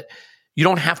realize that You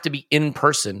don't have to be in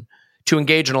person to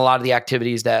engage in a lot of the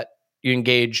activities that you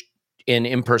engaged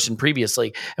in person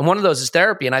previously. And one of those is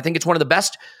therapy. And I think it's one of the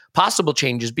best possible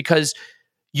changes because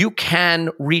you can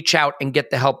reach out and get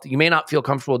the help that you may not feel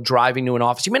comfortable driving to an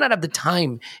office. You may not have the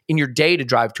time in your day to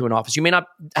drive to an office. You may not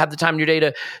have the time in your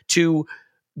day to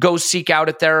go seek out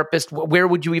a therapist. Where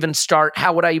would you even start?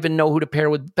 How would I even know who to pair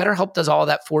with? BetterHelp does all of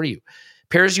that for you.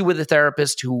 Pairs you with a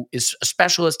therapist who is a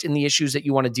specialist in the issues that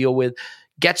you want to deal with,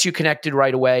 gets you connected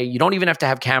right away. You don't even have to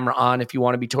have camera on if you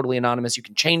want to be totally anonymous. You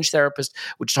can change therapist,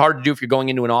 which is hard to do if you're going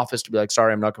into an office to be like,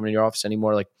 sorry, I'm not coming to your office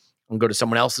anymore. Like, I'm going to go to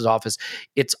someone else's office.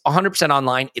 It's 100%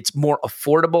 online. It's more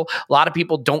affordable. A lot of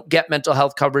people don't get mental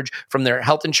health coverage from their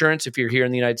health insurance if you're here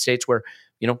in the United States where,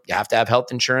 you have to have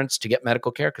health insurance to get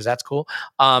medical care because that's cool.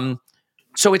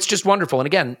 So it's just wonderful. And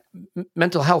again,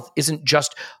 mental health isn't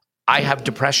just I have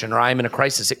depression or I'm in a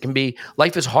crisis. It can be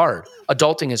life is hard.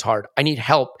 Adulting is hard. I need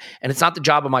help. And it's not the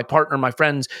job of my partner, my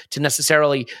friends to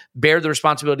necessarily bear the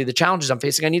responsibility of the challenges I'm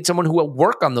facing. I need someone who will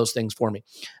work on those things for me.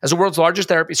 As the world's largest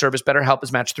therapy service, BetterHelp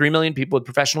has matched 3 million people with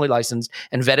professionally licensed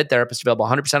and vetted therapists available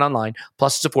 100% online.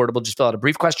 Plus, it's affordable. Just fill out a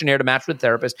brief questionnaire to match with a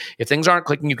therapist. If things aren't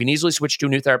clicking, you can easily switch to a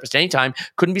new therapist anytime.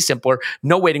 Couldn't be simpler.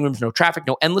 No waiting rooms, no traffic,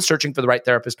 no endless searching for the right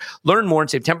therapist. Learn more and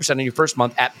save 10% on your first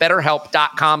month at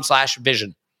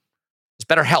betterhelp.com/vision. It's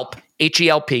BetterHelp,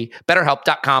 H-E-L-P,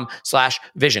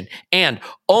 betterhelp.com/vision. And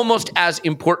almost as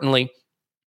importantly,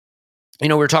 we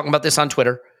were talking about this on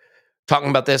Twitter,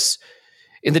 talking about this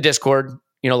in the Discord,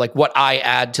 like what I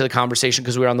add to the conversation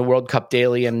because we were on the World Cup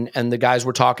Daily and the guys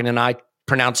were talking and I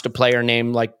pronounced a player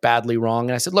name like badly wrong.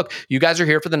 And I said, look, you guys are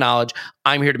here for the knowledge.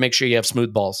 I'm here to make sure you have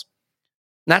smooth balls.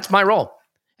 And that's my role.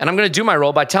 And I'm going to do my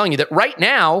role by telling you that right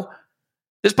now,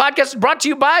 this podcast is brought to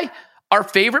you by our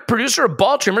favorite producer of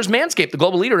ball trimmers, Manscaped, the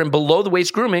global leader in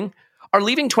below-the-waist grooming, are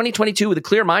leaving 2022 with a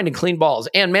clear mind and clean balls.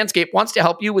 And Manscaped wants to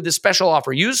help you with this special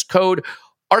offer. Use code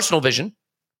ArsenalVision.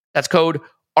 That's code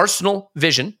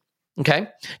ArsenalVision, okay,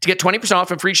 to get 20%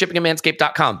 off and free shipping at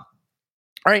manscaped.com.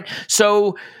 All right,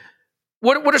 so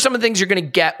what are some of the things you're going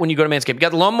to get when you go to Manscaped? You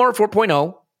got the Lawnmower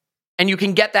 4.0, and you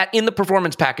can get that in the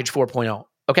Performance Package 4.0,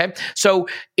 okay? So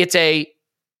it's a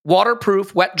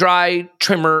waterproof, wet-dry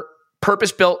trimmer,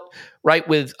 purpose-built, right,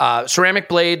 with ceramic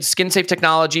blades, skin-safe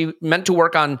technology, meant to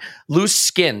work on loose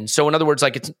skin. So in other words,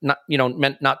 like it's not,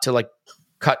 meant not to like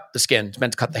cut the skin. It's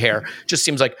meant to cut the hair. Just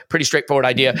seems like a pretty straightforward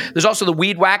idea. There's also the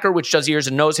Weed Whacker, which does ears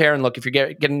and nose hair. And look, if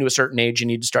you're getting to a certain age, you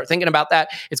need to start thinking about that.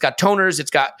 It's got toners. It's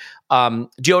got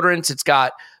deodorants. It's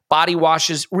got body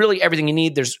washes, really everything you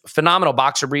need. There's phenomenal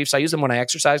boxer briefs. I use them when I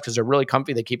exercise because they're really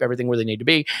comfy. They keep everything where they need to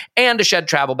be. And a Shed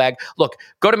travel bag. Look,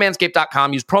 go to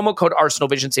manscaped.com, use promo code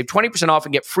ArsenalVision, save 20% off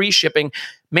and get free shipping.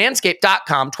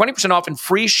 Manscaped.com, 20% off and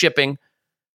free shipping.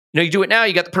 You do it now,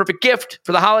 you got the perfect gift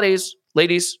for the holidays.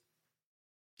 Ladies,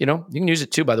 you can use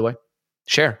it too, by the way.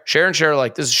 Share and share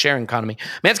like this is sharing economy.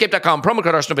 Manscaped.com, promo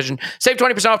code ArsenalVision, save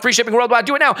 20% off, free shipping worldwide.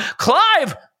 Do it now.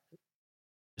 Clive!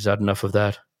 Is that enough of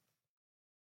that?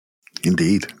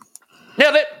 Indeed.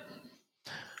 Nailed it.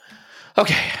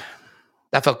 Okay.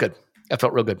 That felt good. That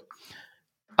felt real good.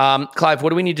 Clive, what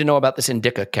do we need to know about this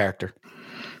Indica character?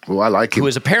 Well, I like him. Who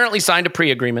has apparently signed a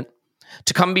pre-agreement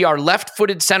to come be our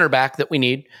left-footed center back that we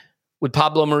need with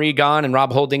Pablo Marie gone and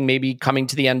Rob Holding maybe coming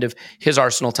to the end of his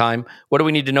Arsenal time. What do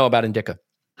we need to know about Indica?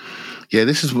 Yeah,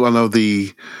 this is one of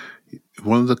the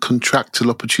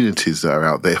contractual opportunities that are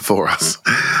out there for us.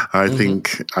 I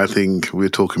think we were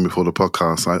talking before the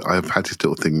podcast. I've had this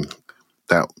little thing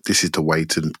that this is the way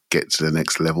to get to the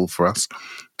next level for us,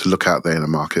 to look out there in the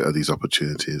market at these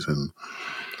opportunities. And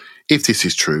if this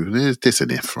is true, there's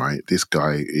an if, right? This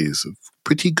guy is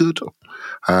pretty good.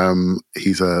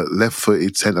 He's a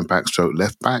left-footed centre-back stroke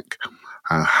left-back,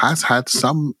 has had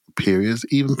some periods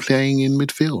even playing in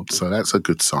midfield. So that's a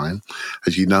good sign.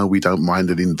 As you know, we don't mind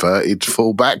an inverted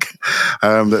fullback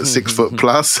that's 6 foot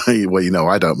plus. Well,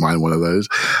 I don't mind one of those.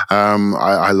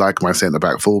 I like my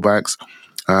centre-back fullbacks.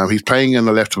 He's playing in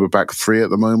the left of a back three at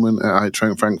the moment at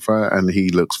Eintracht Frankfurt, and he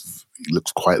looks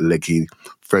quite leggy,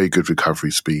 very good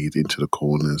recovery speed into the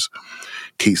corners,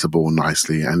 keeps the ball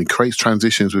nicely, and he creates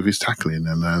transitions with his tackling.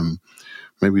 And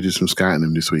maybe do some scouting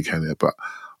him this weekend. But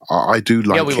I do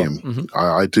like him. Mm-hmm.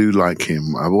 I do like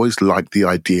him. I've always liked the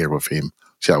idea of him,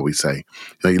 shall we say.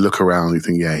 You look around, you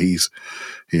think, yeah, he's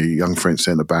a young French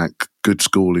centre-back, good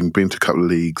schooling, been to a couple of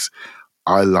leagues.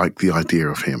 I like the idea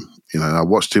of him. I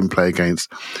watched him play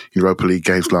against Europa League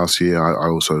games last year. I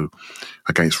also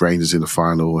against Rangers in the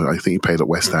final. I think he played at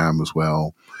West Ham as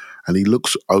well. And he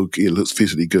looks okay. He looks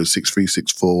physically good, 6'3",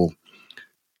 6'4".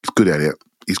 He's good at it.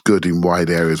 He's good in wide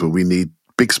areas where we need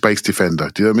big space defender.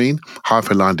 Do you know what I mean?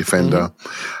 Halfway line defender.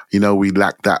 We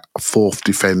lack that fourth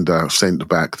defender, centre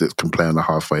back that can play on the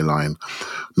halfway line.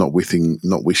 Not wishing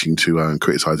to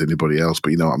criticise anybody else,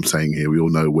 but you know what I'm saying here. We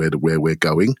all know where we're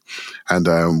going,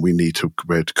 and we need to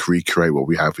recreate what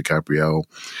we have with Gabriel,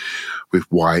 with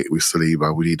White, with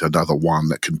Saliba. We need another one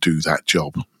that can do that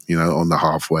job. On the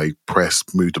halfway, press,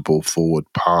 move the ball forward,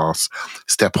 pass,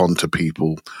 step onto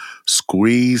people,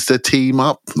 squeeze the team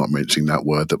up, not mentioning that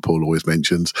word that Paul always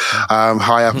mentions,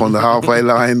 high up on the halfway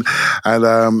line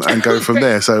and go from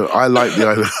there. So I like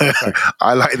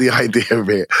the idea of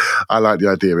it. I like the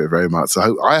idea of it very much.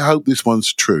 So I hope this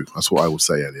one's true. That's what I will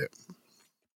say, Elliot.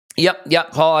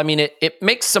 Yep, Paul. I mean, it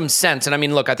makes some sense. And I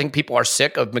mean, look, I think people are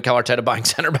sick of Mikel Arteta buying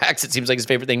center backs. It seems like his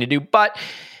favorite thing to do. But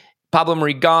Pablo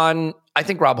Mari gone. I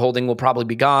think Rob Holding will probably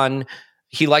be gone.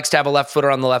 He likes to have a left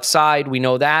footer on the left side. We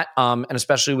know that. And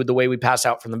especially with the way we pass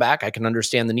out from the back, I can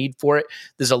understand the need for it.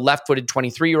 There's a left-footed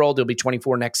 23-year-old. He'll be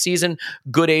 24 next season.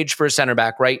 Good age for a center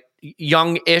back, right?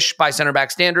 Young-ish by center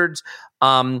back standards.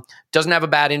 Doesn't have a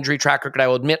bad injury track record. I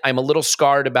will admit I'm a little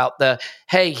scarred about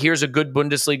hey, here's a good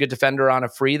Bundesliga defender on a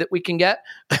free that we can get.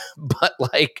 But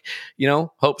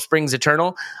hope springs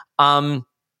eternal.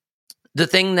 The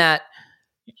thing that,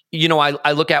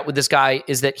 I look at with this guy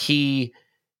is that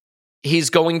he's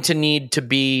going to need to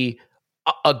be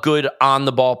a good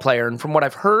on-the-ball player. And from what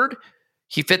I've heard,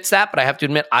 he fits that, but I have to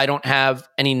admit, I don't have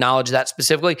any knowledge of that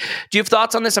specifically. Do you have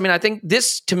thoughts on this? I mean, I think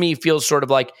this, to me, feels sort of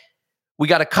like we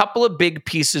got a couple of big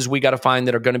pieces we got to find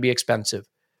that are going to be expensive.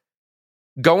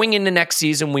 Going into next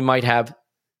season, we might have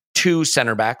 2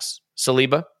 center backs,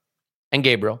 Saliba and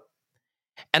Gabriel,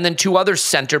 and then 2 other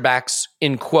center backs,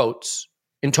 in quotes,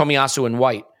 in Tomiyasu and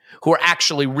White, who are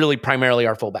actually really primarily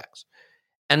our fullbacks.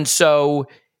 And so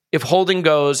if Holding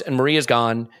goes and Maria's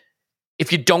gone,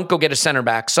 if you don't go get a center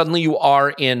back, suddenly you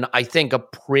are in, I think, a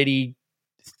pretty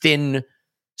thin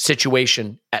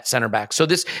situation at center back. So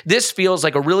this feels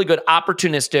like a really good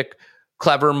opportunistic,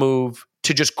 clever move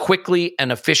to just quickly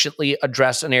and efficiently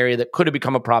address an area that could have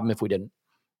become a problem if we didn't.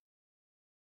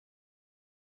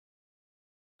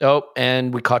 Oh,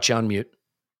 and we caught you on mute.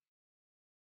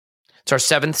 It's our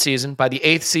 7th season. By the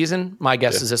 8th season, my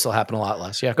guess is this will happen a lot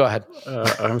less. Yeah, go ahead.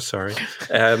 I'm sorry.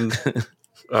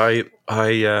 Whatever.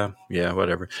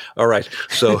 All right.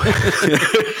 So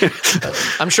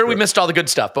I'm sure we missed all the good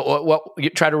stuff, but what you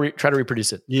try to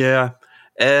reproduce it. Yeah.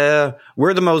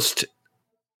 We're the most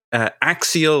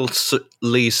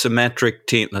axially symmetric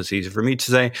team. That's easy for me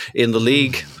to say in the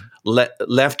league.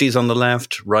 Lefties on the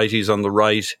left, righties on the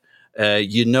right.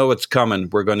 It's coming.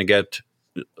 We're going to get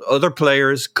other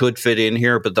players could fit in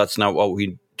here, but that's not what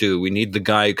we do. We need the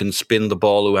guy who can spin the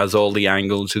ball, who has all the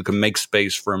angles, who can make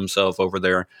space for himself over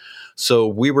there. So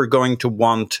we were going to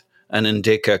want an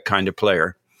Indica kind of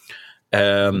player.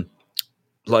 I've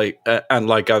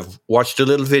watched a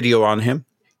little video on him.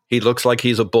 He looks like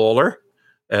he's a baller.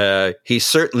 He's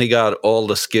certainly got all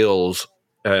the skills.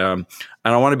 And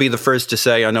I want to be the first to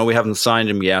say, I know we haven't signed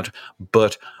him yet,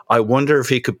 but I wonder if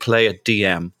he could play at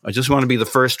DM. I just want to be the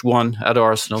first one at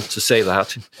Arsenal to say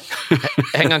that.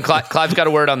 Hang on, Clive's got a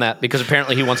word on that because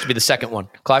apparently he wants to be the second one.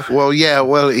 Clive? Well,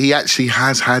 he actually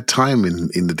has had time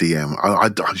in the DM. I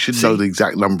should know the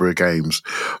exact number of games,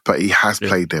 but he has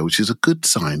played there, which is a good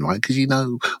sign, right? Because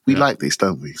we like this,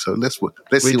 don't we? So let's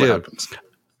see what happens.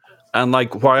 And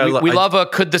we love a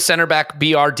could the center back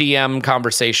be our DM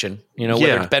conversation,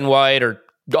 whether it's Ben White or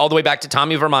all the way back to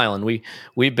Tommy Vermaelen.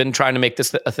 We've been trying to make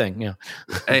this a thing. Yeah,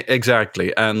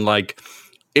 exactly. And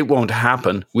it won't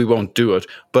happen. We won't do it.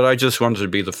 But I just wanted to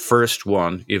be the first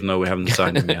one, even though we haven't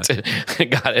signed him yet.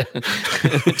 Got it.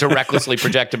 To recklessly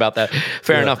project about that.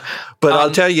 Fair enough. But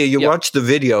I'll tell you, watch the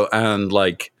video and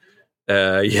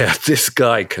this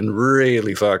guy can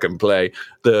really fucking play.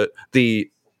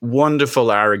 The wonderful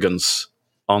arrogance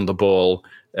on the ball.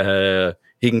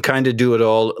 He can kind of do it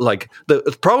all.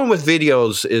 The problem with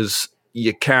videos is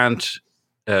you can't,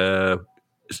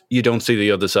 you don't see the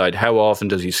other side. How often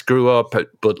does he screw up? But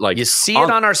you see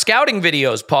it on our scouting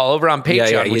videos, Paul, over on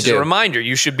Patreon, which is a reminder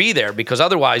you should be there because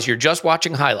otherwise you're just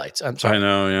watching highlights. I'm sorry. I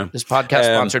know, yeah. This podcast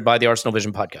sponsored by the Arsenal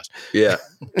Vision podcast. Yeah,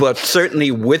 but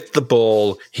certainly with the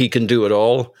ball, he can do it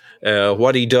all.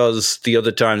 What he does the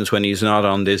other times when he's not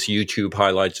on this YouTube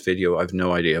highlights video, I've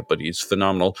no idea, but he's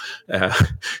phenomenal.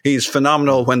 He's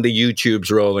phenomenal when the YouTube's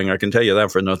rolling, I can tell you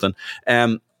that for nothing.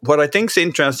 What I think's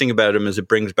interesting about him is it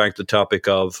brings back the topic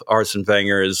of Arsene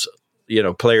Wenger's,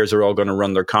 players are all going to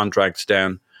run their contracts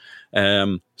down.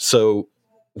 So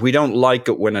we don't like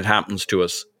it when it happens to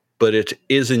us, but it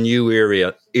is a new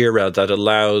era that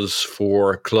allows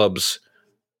for clubs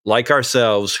like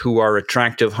ourselves who are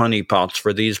attractive honeypots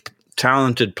for these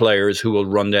talented players who will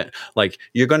run that. Like,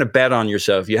 you're going to bet on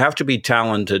yourself. You have to be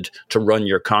talented to run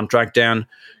your contract down,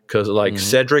 because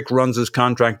Cedric runs his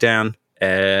contract down.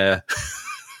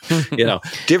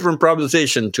 Different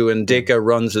proposition to Ndicka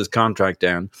runs his contract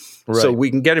down. Right. So we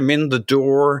can get him in the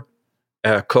door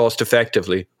cost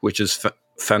effectively, which is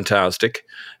fantastic.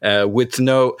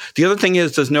 The other thing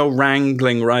is there's no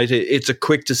wrangling, right? It's a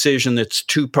quick decision. It's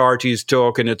two parties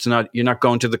talking. You're not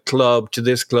going to the club, to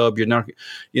this club. You're not,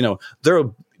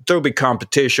 there'll be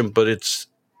competition, but it's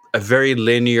a very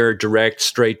linear, direct,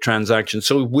 straight transaction.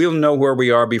 So we'll know where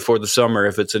we are before the summer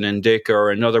if it's an Ndicka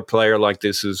or another player like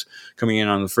this who's coming in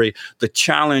on the free. The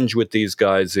challenge with these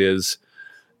guys is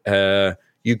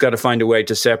you've got to find a way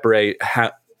to separate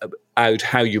out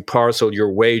how you parcel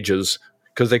your wages,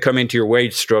 because they come into your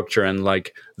wage structure and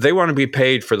they want to be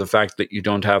paid for the fact that you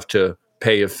don't have to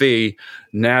pay a fee.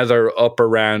 Now they're up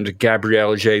around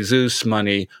Gabriel Jesus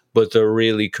money, but they're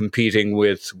really competing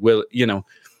with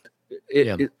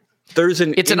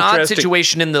it's an odd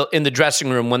situation in the dressing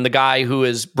room when the guy who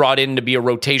is brought in to be a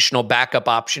rotational backup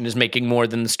option is making more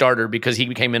than the starter because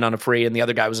he came in on a free and the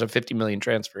other guy was a $50 million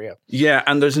transfer. Yeah,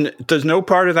 and there's no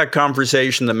part of that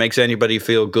conversation that makes anybody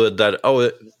feel good that,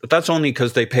 that's only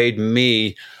because they paid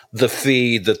me the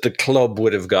fee that the club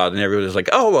would have got, and everybody's like,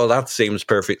 oh, well, that seems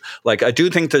perfect. I do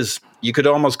think you could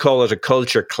almost call it a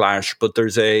culture clash, but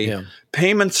there's a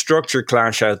payment structure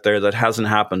clash out there that hasn't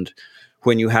happened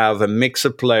when you have a mix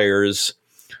of players,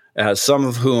 some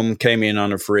of whom came in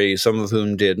on a free, some of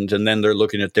whom didn't, and then they're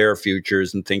looking at their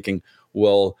futures and thinking,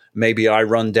 well, maybe I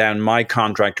run down my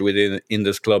contract in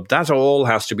this club. That all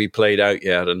has to be played out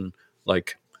yet, and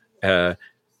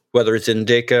whether it's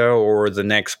Ndicka or the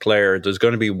next player, there's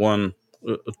going to be one.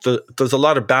 There's a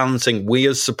lot of balancing we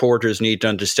as supporters need to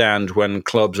understand when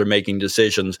clubs are making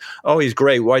decisions. Oh, he's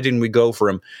great. Why didn't we go for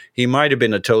him? He might have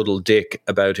been a total dick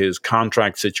about his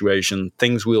contract situation.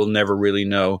 Things we'll never really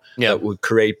know that would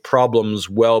create problems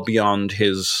well beyond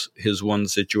his one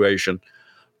situation.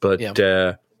 But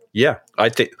I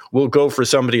think we'll go for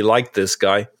somebody like this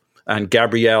guy. And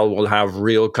Gabriel will have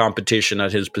real competition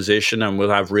at his position, and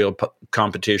we'll have real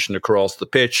competition across the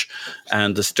pitch.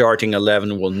 And the starting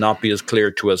 11 will not be as clear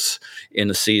to us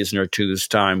in a season or two's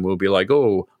time. We'll be like,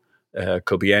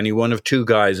 could be any one of two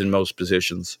guys in most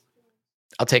positions.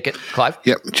 I'll take it. Clive?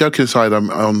 Yeah, joking aside,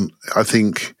 I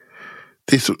think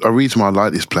a reason why I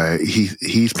like this player,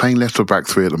 he's playing left back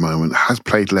 3 at the moment, has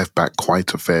played left back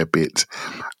quite a fair bit,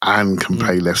 and can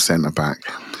play left centre back.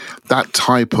 That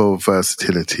type of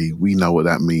versatility, we know what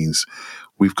that means.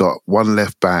 We've got one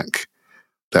left back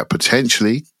that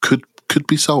potentially could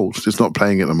be sold. It's not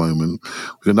playing at the moment.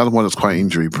 We've got another one that's quite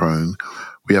injury prone.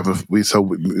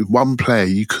 With one player,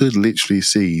 you could literally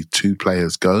see 2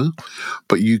 players go,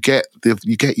 but you get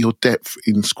your depth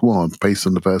in squad based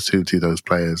on the versatility of those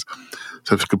players.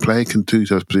 So if a player can do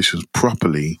those positions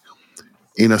properly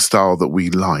in a style that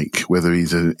we like, whether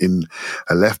he's in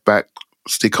a left back,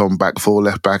 stick on back 4,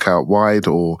 left back out wide,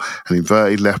 or an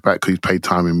inverted left back who's played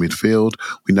time in midfield.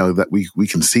 We know that we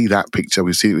can see that picture.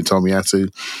 We see it with Tomiyasu.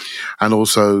 And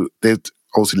also,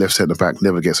 obviously left centre back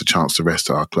never gets a chance to rest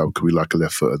at our club because we like a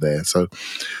left footer there. So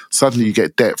suddenly you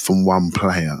get depth from one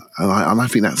player. And I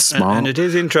think that's smart. And it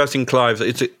is interesting, Clive.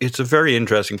 It's a very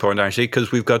interesting point, actually,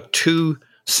 because we've got 2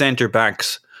 centre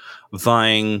backs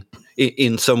vying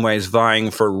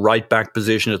for right back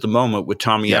position at the moment with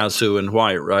Tomiyasu and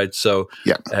White, right? So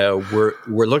we're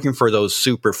looking for those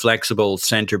super flexible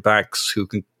centre backs who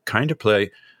can kind of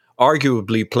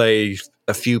arguably play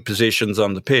a few positions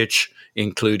on the pitch,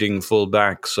 including full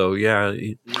back. So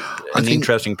an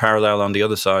interesting parallel on the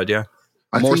other side,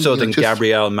 more so than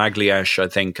Gabriel Magliash, I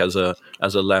think, as a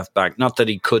left back. Not that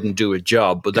he couldn't do a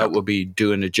job, but that would be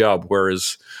doing a job.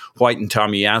 Whereas White and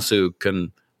Tomiyasu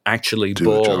can actually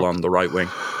ball on the right wing.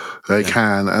 They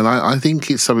can, and I think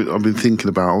it's something I've been thinking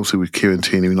about. Also with Kieran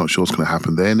Tierney, we're not sure what's going to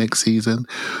happen there next season.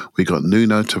 We got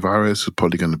Nuno Tavares, who's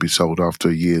probably going to be sold after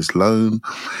a year's loan.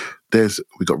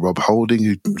 We got Rob Holding,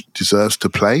 who deserves to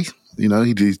play.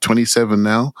 He's 27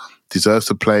 now, deserves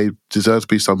to play, deserves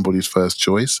to be somebody's first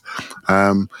choice.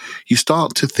 You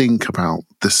start to think about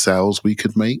the sales we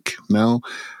could make now.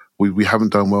 We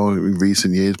haven't done well in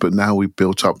recent years, but now we've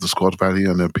built up the squad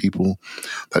value and there are people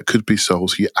that could be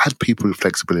sold. So you add people with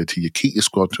flexibility, you keep your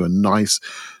squad to a nice,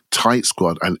 tight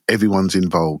squad, and everyone's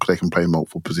involved. They can play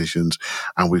multiple positions,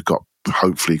 and we've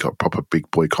hopefully got proper big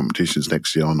boy competitions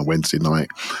next year on a Wednesday night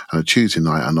and a Tuesday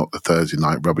night, and not the Thursday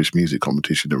night rubbish music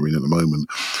competition that we're in at the moment.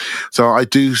 So I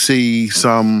do see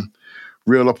some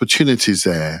real opportunities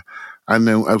there. And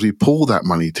then as we pull that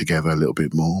money together a little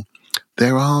bit more,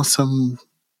 there are some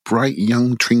great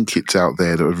young trinkets out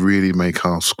there that would really make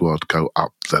our squad go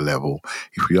up the level.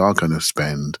 If we are going to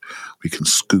spend, we can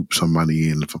scoop some money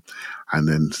in and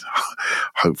then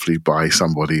hopefully buy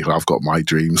somebody. I've got my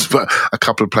dreams, but a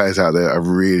couple of players out there are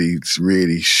really,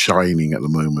 really shining at the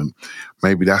moment.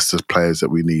 Maybe that's the players that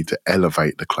we need to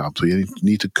elevate the club. So you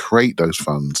need to create those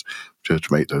funds to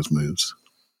make those moves.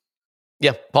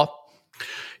 Yeah, Paul?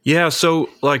 Yeah, so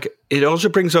like it also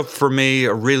brings up for me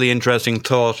a really interesting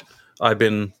thought I've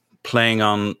been playing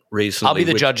on recently. I'll be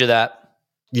the judge of that.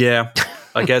 Yeah,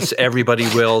 I guess everybody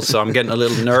will, so I'm getting a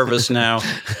little nervous now.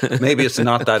 Maybe it's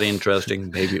not that interesting.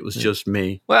 Maybe it was just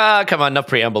me. Well, come on, enough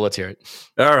preamble. Let's hear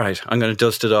it. All right, I'm going to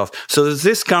dust it off. So there's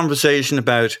this conversation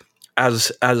about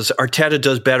as Arteta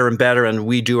does better and better and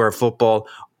we do our football,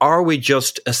 are we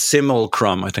just a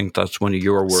simulacrum? I think that's one of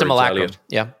your words, Simulacrum. Elliot.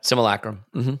 Yeah, simulacrum.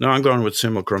 Mm-hmm. No, I'm going with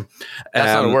simulacrum.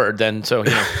 That's not a word then, so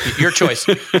your choice.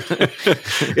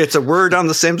 It's a word on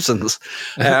The Simpsons.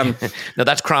 No,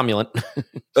 that's cromulent.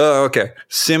 Oh, okay.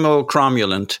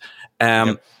 Simulcromulent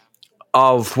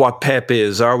of what Pep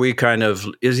is. Are we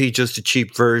is he just a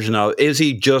cheap version of, is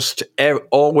he just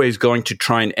always going to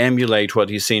try and emulate what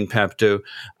he's seen Pep do?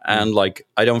 And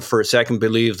I don't for a second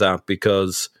believe that,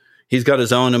 because he's got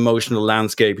his own emotional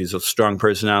landscape. He's a strong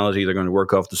personality. They're going to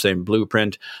work off the same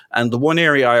blueprint. And the one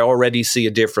area I already see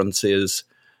a difference is,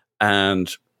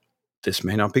 and this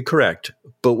may not be correct,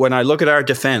 but when I look at our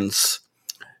defense,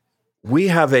 we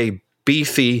have a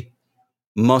beefy,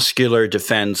 muscular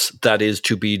defense that is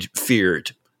to be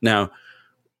feared. Now,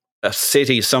 a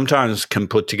City sometimes can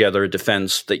put together a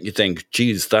defense that you think,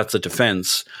 geez, that's a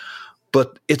defense.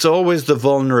 But it's always the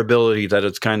vulnerability that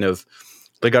it's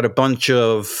they got a bunch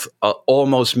of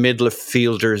almost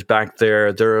midfielders back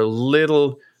there. They're a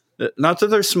little, not that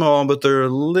they're small, but they're a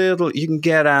little, you can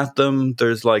get at them.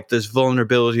 There's this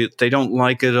vulnerability. They don't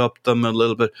like it up them a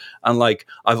little bit. And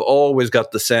I've always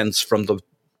got the sense from the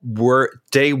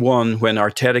day one when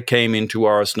Arteta came into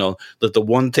Arsenal that the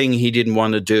one thing he didn't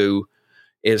want to do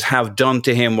is have done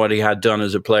to him what he had done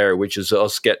as a player, which is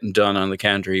us getting done on the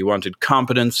counter. He wanted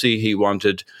competency. He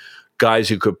wanted guys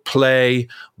who could play,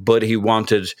 but he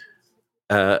wanted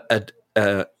a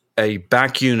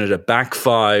back unit, a back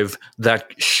five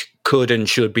that could and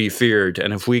should be feared.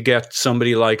 And if we get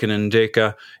somebody like an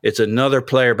Ndicka, it's another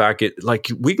player back.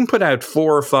 We can put out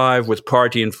 4 or 5 with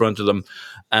Partey in front of them,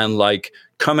 and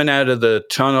coming out of the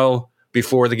tunnel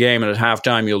before the game and at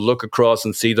halftime, you'll look across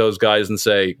and see those guys and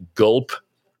say, gulp.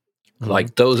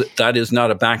 Mm-hmm. That is not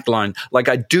a back line.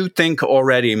 I do think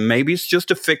already, maybe it's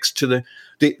just a fix to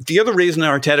the other reason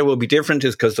Arteta will be different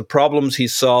is because the problems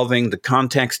he's solving, the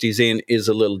context he's in is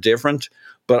a little different.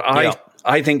 But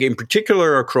I think in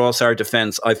particular across our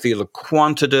defense, I feel a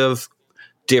quantitative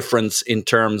difference in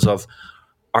terms of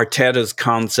Arteta's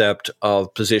concept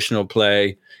of positional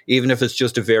play, even if it's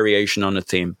just a variation on a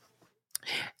theme.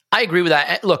 I agree with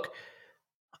that. Look,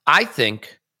 I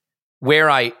think where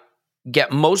I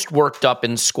get most worked up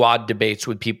in squad debates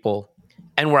with people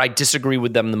and where I disagree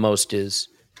with them the most is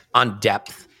on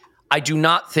depth. I do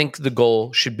not think the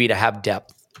goal should be to have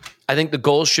depth. I think the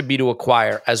goal should be to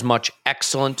acquire as much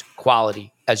excellent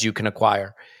quality as you can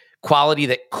acquire. Quality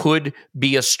that could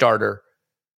be a starter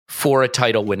for a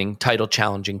title-winning,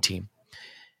 title-challenging team.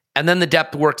 And then the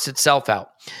depth works itself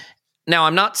out. Now,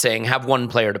 I'm not saying have one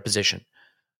player to position.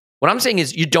 What I'm saying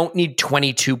is you don't need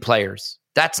 22 players.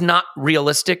 That's not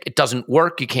realistic. It doesn't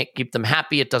work. You can't keep them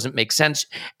happy. It doesn't make sense.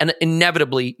 And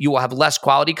inevitably, you will have less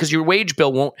quality because your wage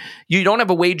bill you don't have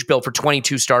a wage bill for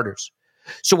 22 starters.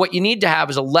 So what you need to have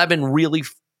is 11 really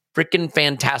freaking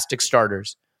fantastic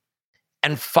starters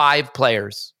and 5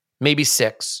 players, maybe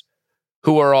 6,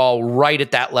 who are all right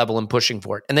at that level and pushing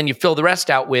for it. And then you fill the rest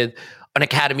out with an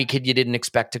academy kid you didn't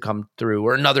expect to come through,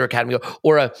 or another academy,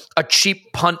 or a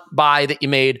cheap punt buy that you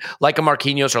made, like a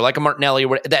Marquinhos or like a Martinelli, or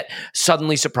whatever, that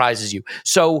suddenly surprises you.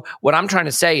 So what I'm trying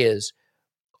to say is,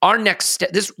 our next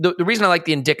step, the reason I like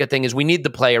the Ndicka thing is we need the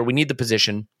player, we need the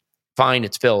position. Fine,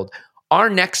 it's filled. Our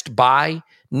next buy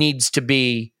needs to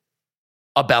be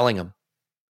a Bellingham.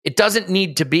 It doesn't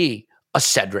need to be a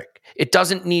Cedric. It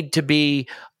doesn't need to be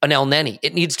an El Neni.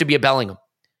 It needs to be a Bellingham.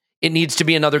 It needs to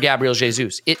be another Gabriel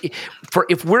Jesus.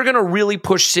 If we're going to really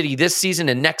push City this season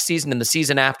and next season and the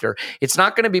season after, it's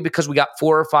not going to be because we got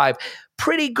 4 or 5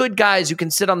 pretty good guys who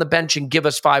can sit on the bench and give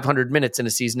us 500 minutes in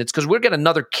a season. It's because we're getting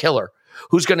another killer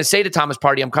who's going to say to Thomas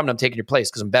Partey, I'm coming, I'm taking your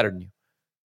place because I'm better than you.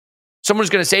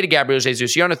 Someone's going to say to Gabriel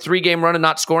Jesus, you're on a 3-game run and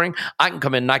not scoring, I can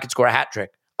come in and I can score a hat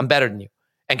trick. I'm better than you.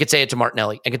 And could say it to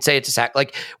Martinelli and could say it to Sack.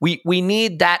 We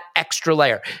need that extra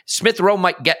layer. Smith Rowe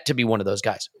might get to be one of those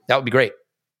guys. That would be great.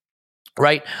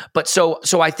 right? But so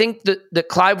I think that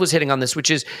Clive was hitting on this,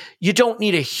 which is you don't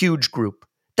need a huge group.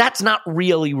 That's not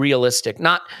really realistic.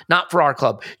 Not for our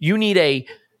club. You need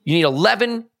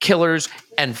 11 killers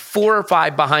and 4 or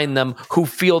 5 behind them who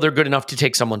feel they're good enough to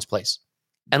take someone's place,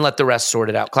 and let the rest sort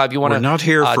it out. Clive, you want to? We're not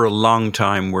here for a long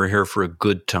time. We're here for a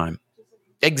good time.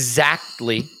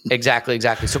 Exactly.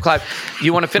 So, Clive,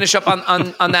 you want to finish up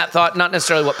on that thought? Not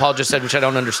necessarily what Paul just said, which I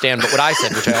don't understand, but what I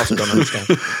said, which I also don't understand.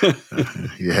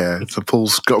 Yeah, so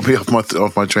Paul's got me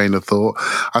off my train of thought.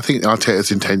 I think Arteta's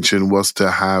intention was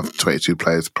to have 22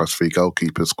 players plus 3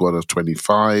 goalkeepers, squad of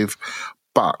 25.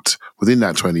 But within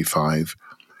that 25,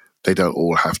 they don't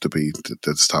all have to be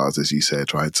the stars, as you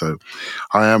said, right? So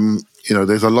I am,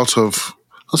 there's a lot of,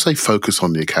 I'll say focus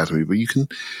on the academy, but you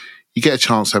get a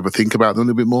chance to have a think about them a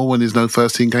little bit more when there's no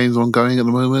first team games ongoing at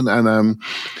the moment. And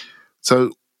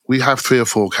so we have 3 or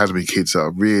 4 academy kids that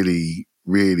are really,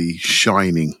 really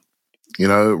shining,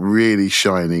 really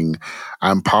shining,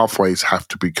 and pathways have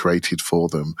to be created for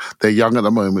them. They're young at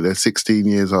the moment. They're 16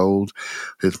 years old.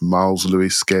 There's Miles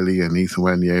Lewis Skelly and Ethan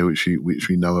Wanier, which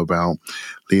we know about,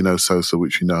 Lino Sosa,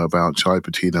 which we know about, Chai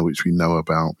Patino, which we know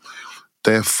about.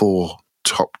 They're 4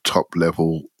 top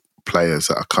level players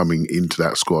that are coming into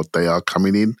that squad. They are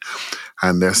coming in,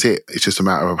 and that's it. It's just a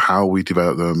matter of how we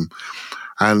develop them.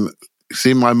 And it's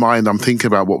in my mind, I'm thinking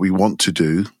about what we want to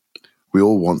do. We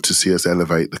all want to see us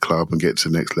elevate the club and get to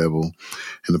the next level.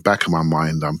 In the back of my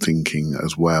mind, I'm thinking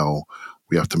as well,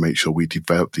 we have to make sure we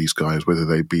develop these guys, whether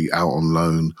they be out on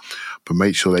loan, but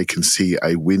make sure they can see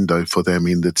a window for them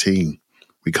in the team.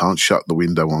 We can't shut the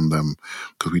window on them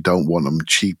because we don't want them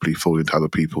cheaply falling into other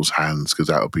people's hands, because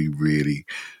that would be really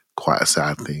quite a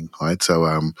sad thing, right? So,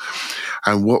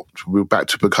 and we're back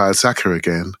to Bukayo Saka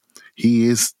again. He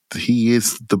is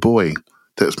the boy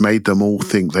that's made them all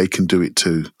think they can do it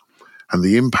too. And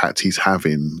the impact he's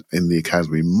having in the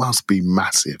academy must be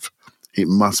massive. It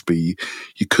must be.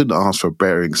 You couldn't ask for a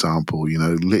better example,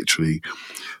 literally.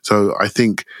 So I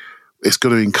think it's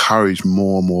going to encourage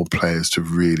more and more players to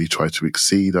really try to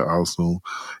exceed at Arsenal,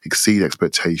 exceed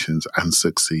expectations and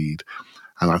succeed.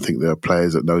 And I think there are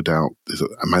players that no doubt,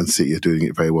 Man City are doing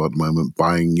it very well at the moment,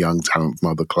 buying young talent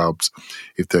from other clubs.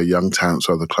 If there are young talents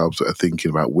from other clubs that are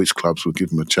thinking about which clubs will give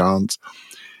them a chance,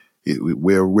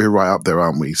 we're right up there,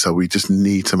 aren't we? So we just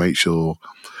need to make sure,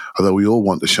 although we all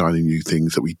want the shiny new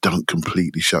things, that we don't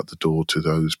completely shut the door to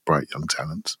those bright young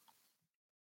talents.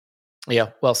 Yeah,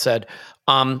 well said.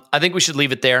 I think we should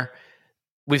leave it there.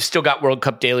 We've still got World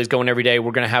Cup dailies going every day.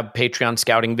 We're going to have Patreon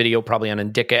scouting video probably on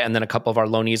Indica, and then a couple of our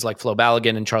loanees like Flo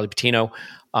Balogun and Charlie Patino.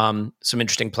 Some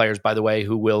interesting players, by the way,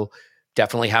 who will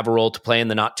definitely have a role to play in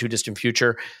the not too distant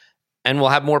future. And we'll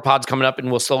have more pods coming up, and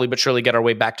we'll slowly but surely get our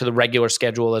way back to the regular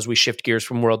schedule as we shift gears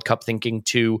from World Cup thinking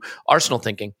to Arsenal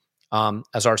thinking.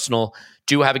 As Arsenal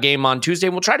do have a game on Tuesday,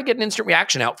 and we'll try to get an instant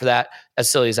reaction out for that,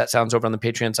 as silly as that sounds, over on the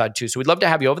Patreon side too. So we'd love to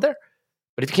have you over there.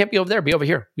 But if you can't be over there, be over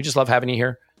here. We just love having you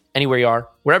here. Anywhere you are,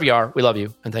 wherever you are, we love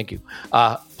you, and thank you.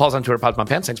 Paul's on Twitter, Pods My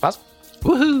Pants. Thanks, Pods.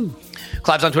 Woohoo!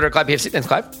 Clive's on Twitter, Clive PFC. Thanks,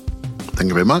 Clive. Thank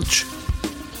you very much.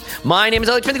 My name is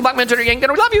Elliot Smith, the Black Man Twitter Gang,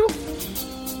 and we love you.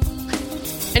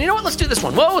 And you know what? Let's do this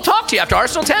one. We'll talk to you after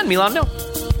Arsenal 10. Milan, no.